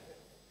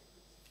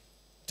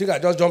 Think I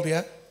just jump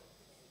here?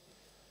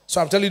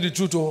 So I'm telling you the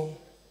truth. Oh.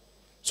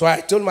 So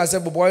I told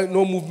myself, boy,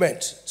 no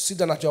movement. Sit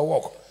down at your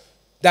work.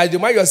 That the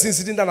man you're seeing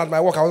sitting down at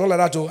my work, I was not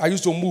like that. Oh. I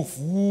used to move.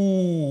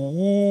 Woo,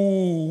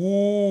 woo,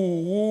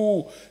 woo,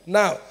 woo.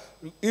 Now,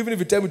 even if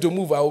you tell me to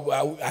move,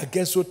 I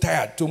get so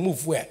tired. To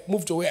move where?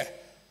 Move to where?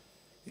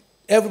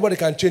 Everybody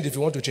can change if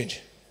you want to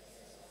change.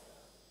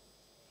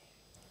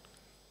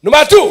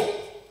 Number 2,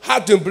 how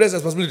to embrace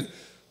responsibility.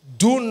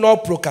 Do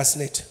not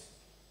procrastinate.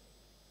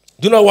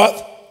 Do not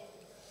what?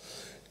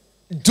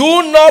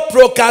 Do not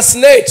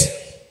procrastinate.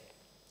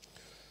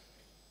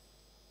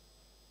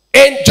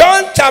 In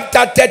John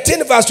chapter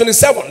 13, verse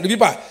 27,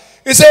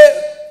 he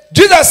said,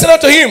 Jesus said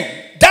unto him,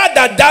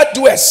 that thou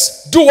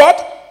doest, do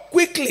what?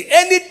 Quickly.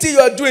 Anything you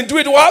are doing, do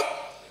it what?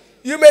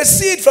 You may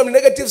see it from the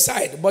negative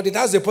side, but it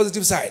has a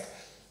positive side.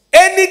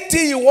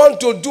 Anything you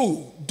want to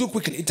do, do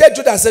quickly. He told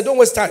Judas, said, don't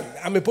waste time.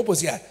 I'm a purpose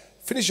here.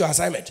 Finish your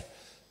assignment.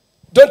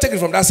 Don't take it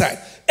from that side.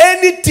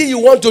 Anything you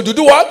want to do,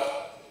 do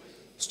what?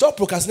 Stop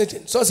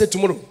procrastinating. So say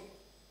tomorrow.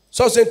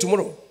 So say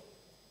tomorrow.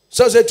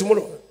 So say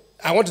tomorrow.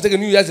 I want to take a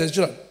New Year's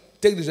resolution.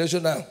 Take the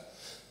resolution now.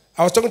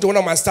 I was talking to one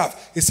of my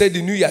staff. He said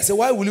the New Year. I said,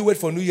 why will you wait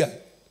for New Year?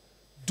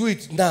 Do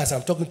it now as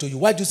I'm talking to you.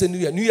 Why do you say New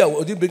Year? New Year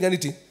didn't bring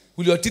anything.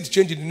 Will your teeth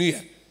change in the New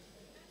Year?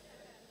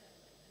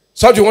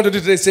 So what you want to do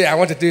today, say, I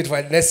want to do it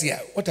for next year.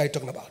 What are you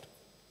talking about?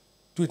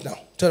 Do it now.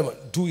 Tell them,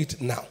 do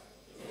it now.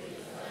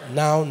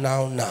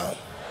 Now.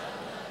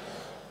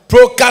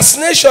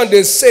 Procrastination,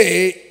 they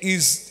say,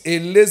 is a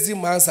lazy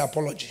man's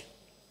apology.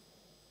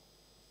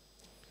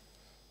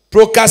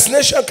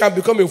 Procrastination can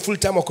become a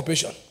full-time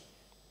occupation.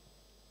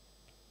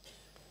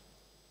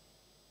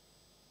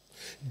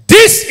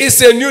 This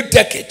is a new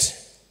decade.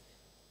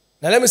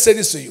 Now let me say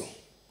this to you.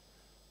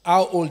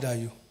 How old are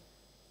you?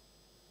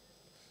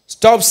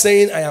 Stop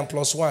saying I am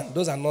 +1.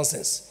 Those are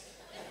nonsense.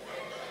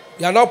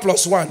 You are not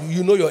plus one.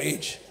 You know your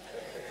age.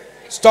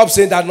 Stop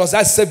saying that. No,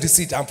 that's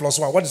self-deceit. I'm plus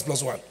one. What is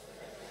plus one?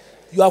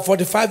 You are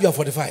 45. You are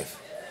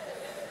 45.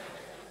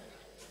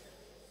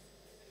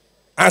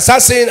 And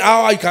start saying,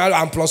 "Oh, I can.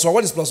 I'm plus one."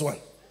 What is plus one?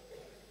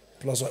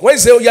 Plus one. When you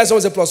say, "Oh, yes,"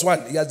 someone say plus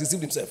one, he has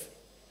deceived himself.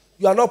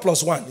 You are not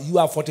plus one. You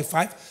are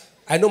 45.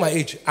 I know my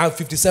age. I'm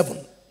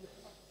 57.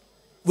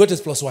 What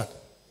is plus one?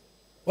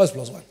 What is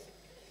plus one?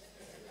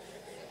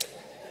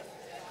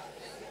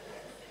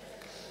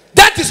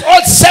 That is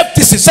all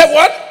self-deceit. Say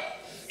what?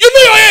 You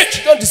know your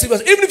age. Don't deceive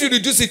us. Even if you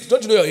reduce it,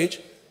 don't you know your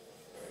age?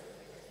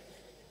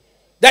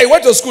 That you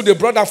went to school, they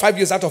brought down 5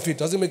 years out of it.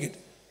 Doesn't make it.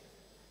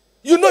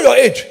 You know your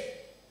age.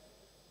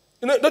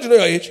 Don't you know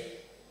your age?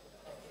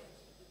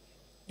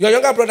 Your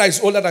younger brother is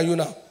older than you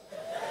now.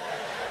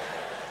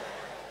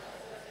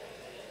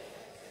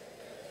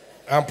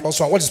 I'm plus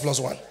one. What is plus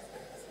one?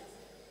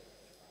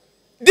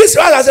 This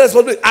one has a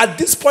responsibility. At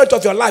this point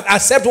of your life,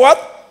 accept what?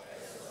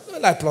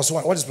 Not like plus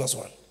one. What is plus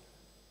one?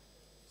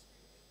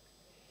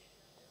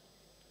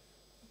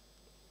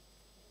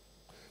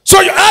 So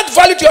you add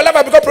value to your life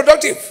and become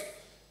productive.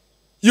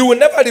 You will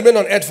never remain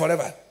on earth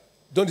forever.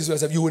 Don't deceive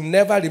yourself. You will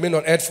never remain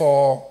on earth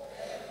for.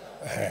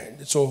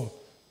 So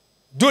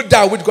do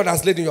that which God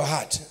has laid in your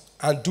heart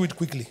and do it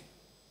quickly.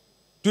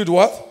 Do it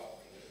what?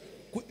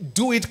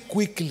 Do it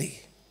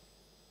quickly.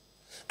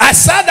 I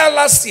sat down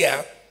last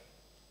year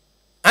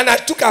and I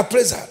took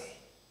appraisal.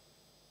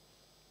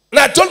 And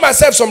I told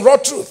myself some raw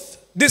truth.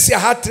 This year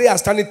I had 3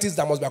 outstanding things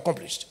that must be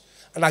accomplished.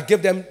 And I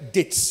gave them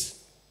dates.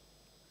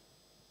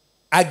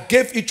 I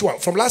gave each one.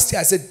 From last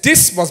year I said,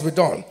 this must be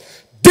done.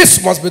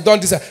 This must be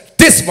done.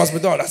 This must be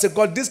done. I said,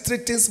 God, these 3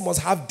 things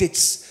must have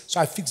dates. So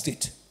I fixed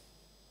it.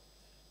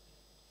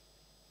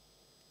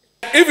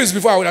 If it's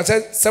before, I would have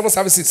said 7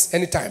 services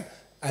anytime.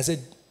 I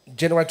said,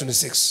 January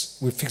 26,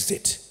 we fixed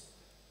it.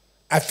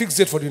 I fixed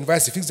it for the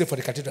university, fixed it for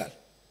the cathedral.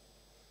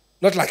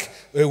 Not like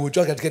we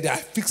just get there. I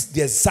fixed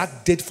the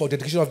exact date for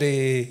dedication of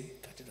the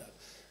cathedral.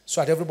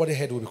 So that everybody's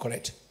head will be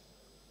correct.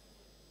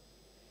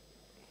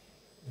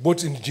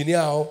 Both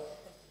engineer,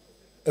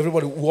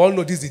 everybody, we all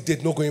know this is the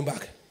date, no going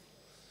back.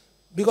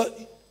 Because,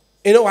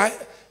 you know why?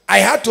 I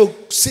had to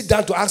sit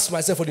down to ask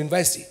myself for the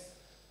university.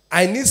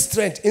 I need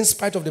strength in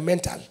spite of the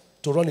mental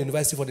to run the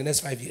university for the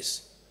next 5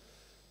 years.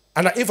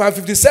 And if I'm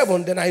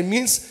 57, then it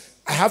means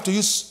I have to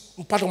use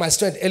part of my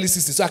strength early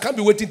 60s. So I can't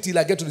be waiting till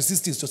I get to the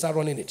 60s to start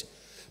running it.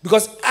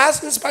 Because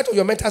as in spite of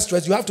your mental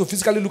stress, you have to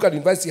physically look at the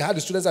university, how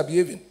the students are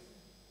behaving.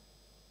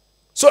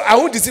 So I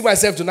won't deceive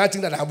myself to not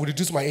think that I will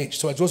reduce my age.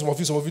 So I told some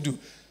of you do.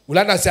 Will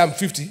I not say I'm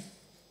 50?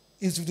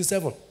 It's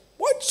 57.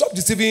 What? Stop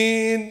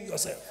deceiving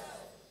yourself.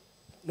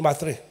 Number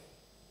 3.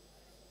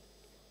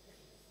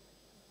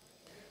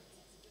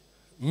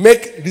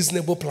 Make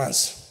reasonable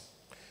plans.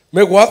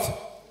 Make what?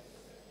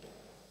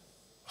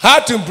 How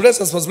to embrace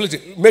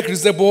responsibility. Make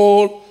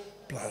reasonable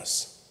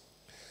plans.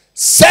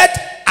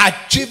 Set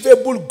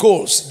achievable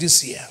goals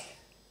this year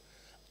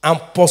and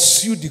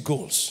pursue the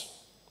goals.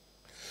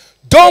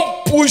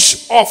 Don't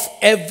push off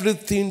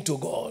everything to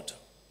God.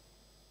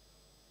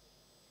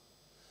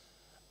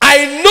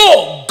 I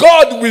know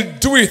God will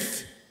do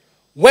it.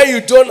 When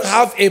you don't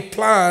have a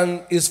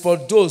plan, it's for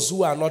those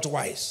who are not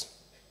wise.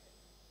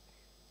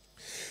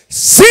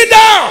 Sit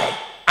down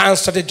and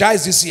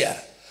strategize this year.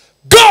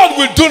 God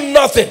will do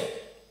nothing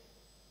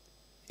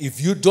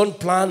if you don't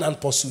plan and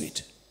pursue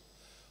it.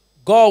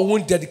 God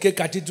won't dedicate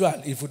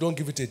cathedral if we don't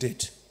give it a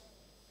date.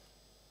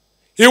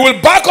 He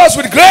will back us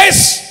with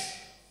grace,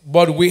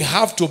 but we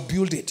have to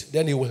build it.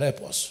 Then he will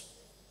help us.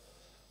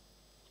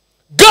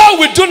 God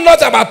will do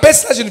nothing about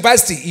Presiding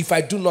University if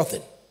I do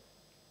nothing.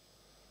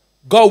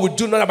 God will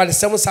do nothing about the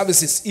 7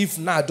 services if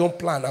now I don't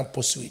plan and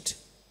pursue it.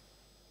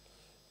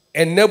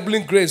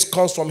 Enabling grace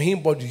comes from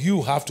him, but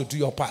you have to do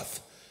your path.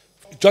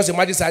 Just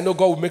imagine, I know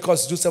God will make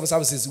us do 7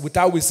 services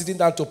without we sitting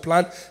down to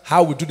plan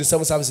how we do the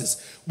 7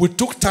 services. We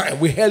took time,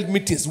 we held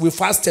meetings, we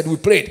fasted, we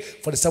prayed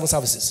for the 7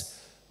 services.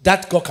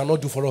 That God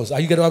cannot do for us. Are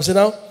you getting what I'm saying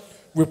now?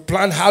 We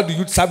plan how the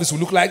youth service will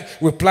look like.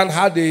 We plan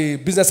how the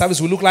business service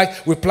will look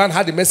like. We plan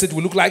how the message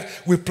will look like.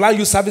 We plan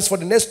youth service for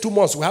the next 2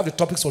 months. We have the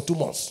topics for 2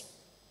 months.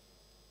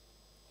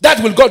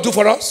 That will God do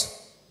for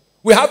us?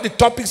 We have the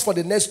topics for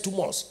the next 2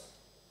 months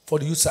for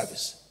the youth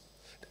service.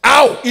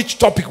 How each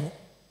topic,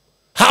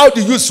 how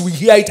the youth will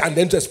hear it and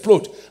then to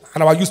explode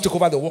and our youth take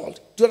over the world.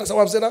 Do you understand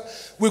what I'm saying now?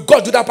 Will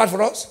God do that part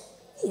for us?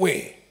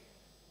 Way.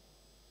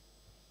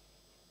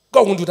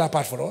 God won't do that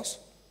part for us.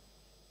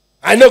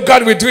 I know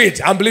God will do it.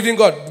 I'm believing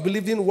God.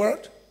 Believe in the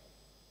word.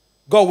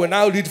 God will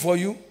now read for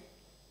you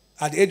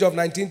at the age of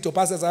 19 to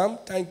pass exam.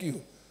 Thank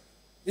you.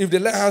 If they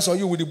lay hands on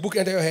you, will the book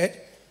enter your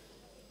head?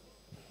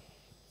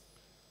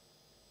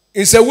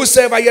 It said,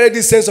 whosoever heareth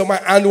these sayings of mine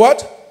and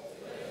what?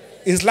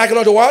 Is like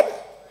not the word?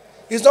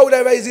 It's not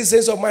whatever is these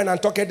sayings of mine and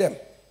talketh them.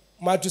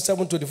 Matthew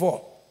 7:24.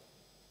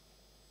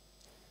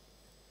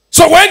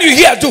 So when you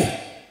hear, do.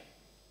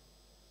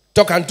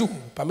 Talk and do.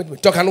 Permit me.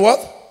 Talk and what?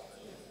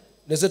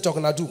 They say talk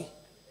and do.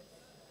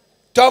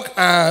 Talk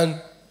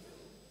and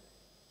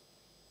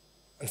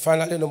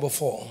finally, number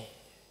 4.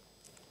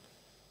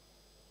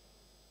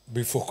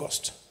 Be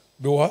focused.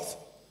 Be what?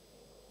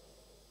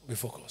 Be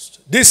focused.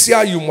 This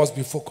year you must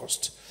be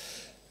focused.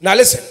 Now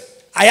listen,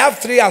 I have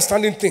 3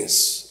 outstanding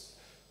things.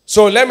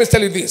 So let me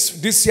tell you this.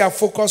 This year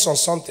focus on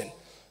something.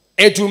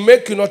 It will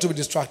make you not to be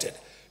distracted.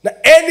 Now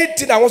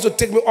anything that wants to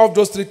take me off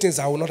those 3 things,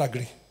 I will not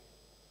agree.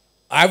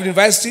 I have the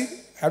university,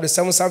 I have the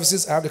 7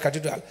 services, I have the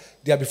cathedral.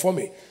 They are before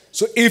me.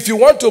 So if you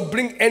want to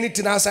bring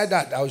anything outside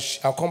that,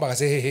 I'll come back and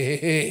say,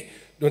 hey,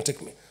 don't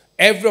take me.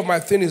 Every of my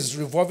thing is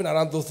revolving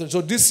around those 3.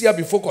 So this year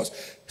be focused.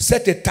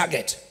 Set a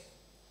target.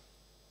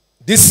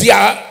 This year,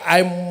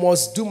 I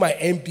must do my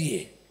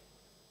MBA.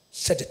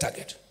 Set a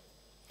target.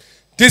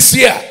 This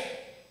year,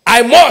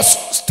 I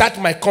must start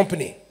my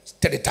company.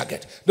 Set a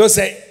target. Don't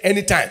say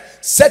anytime.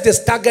 Set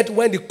a target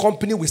when the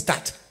company will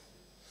start.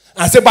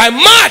 And say, by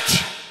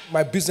March,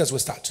 my business will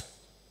start.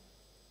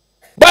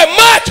 By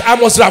March, I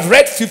must have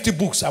read 50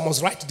 books. I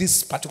must write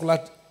this particular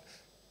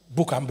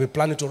book I'm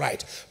planning to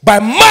write. By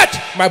March,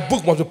 my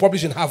book must be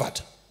published in Harvard.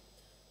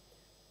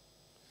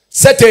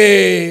 Set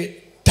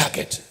a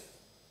target.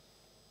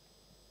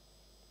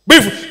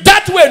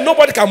 That way,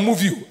 nobody can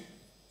move you.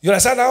 You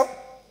understand now?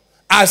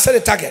 I set a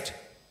target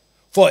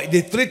for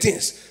the 3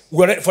 things.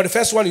 For the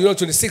first one,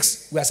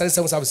 26, we are starting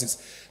 7 services.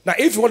 Now,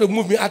 if you want to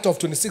move me out of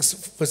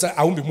 26,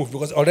 I won't be moved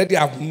because already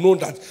I've known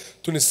that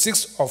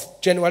 26th of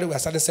January, we are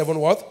starting 7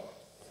 what?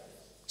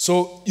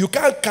 So you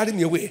can't carry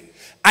me away.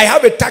 I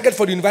have a target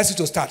for the university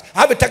to start.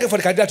 I have a target for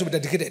the cathedral to be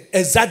dedicated.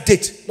 Exact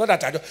date. Not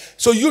that I don't.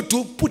 So you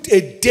too put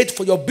a date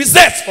for your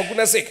business, for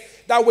goodness sake.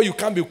 That way you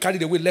can't be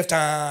carried away left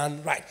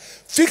and right.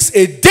 Fix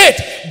a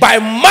date by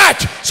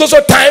March. So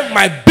time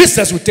my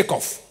business will take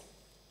off.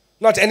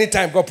 Not any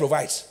time God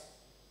provides.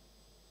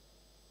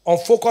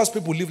 Unfocused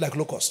people live like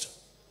locusts.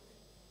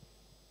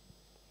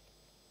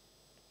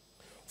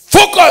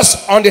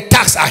 Focus on the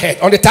task ahead.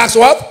 On the task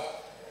what?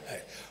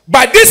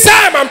 By this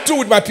time I'm through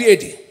with my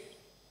PhD.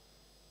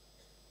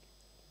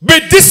 Be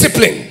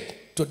disciplined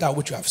to that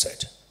which you have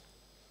said.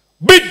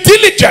 Be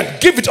diligent.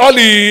 Give it all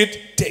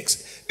it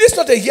takes. This is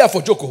not a year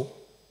for Joko.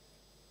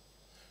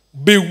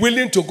 Be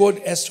willing to go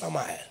the extra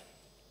mile.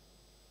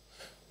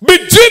 Be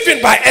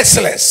driven by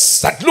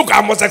excellence. That look,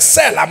 I must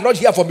excel. I'm not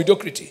here for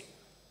mediocrity.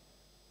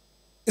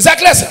 Is that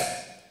clear, sir?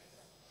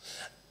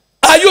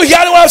 Are you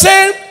hearing what I'm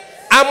saying?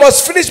 I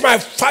must finish my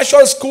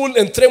fashion school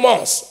in 3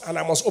 months. And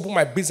I must open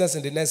my business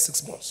in the next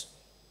 6 months.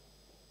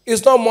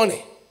 It's not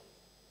money.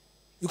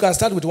 You can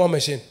start with 1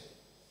 machine.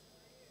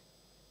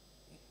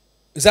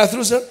 Is that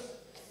true, sir?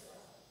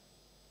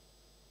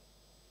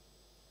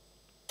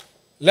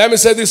 Let me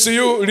say this to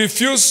you.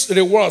 Refuse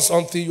rewards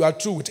until you are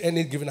through with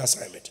any given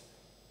assignment.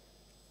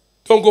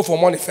 Don't go for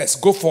money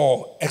first. Go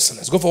for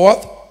excellence. Go for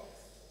what?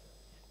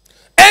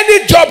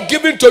 Any job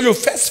given to you,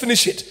 first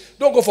finish it.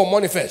 Don't go for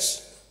money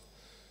first.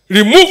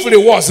 Remove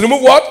rewards.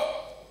 Remove what?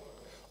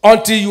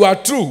 Until you are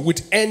through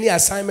with any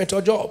assignment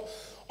or job.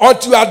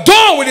 Until you are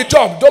done with the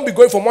job, don't be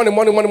going for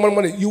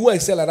money. You will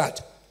excel at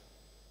that.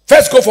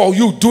 First go for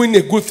you doing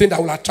a good thing that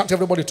will attract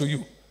everybody to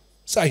you.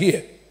 So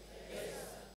here.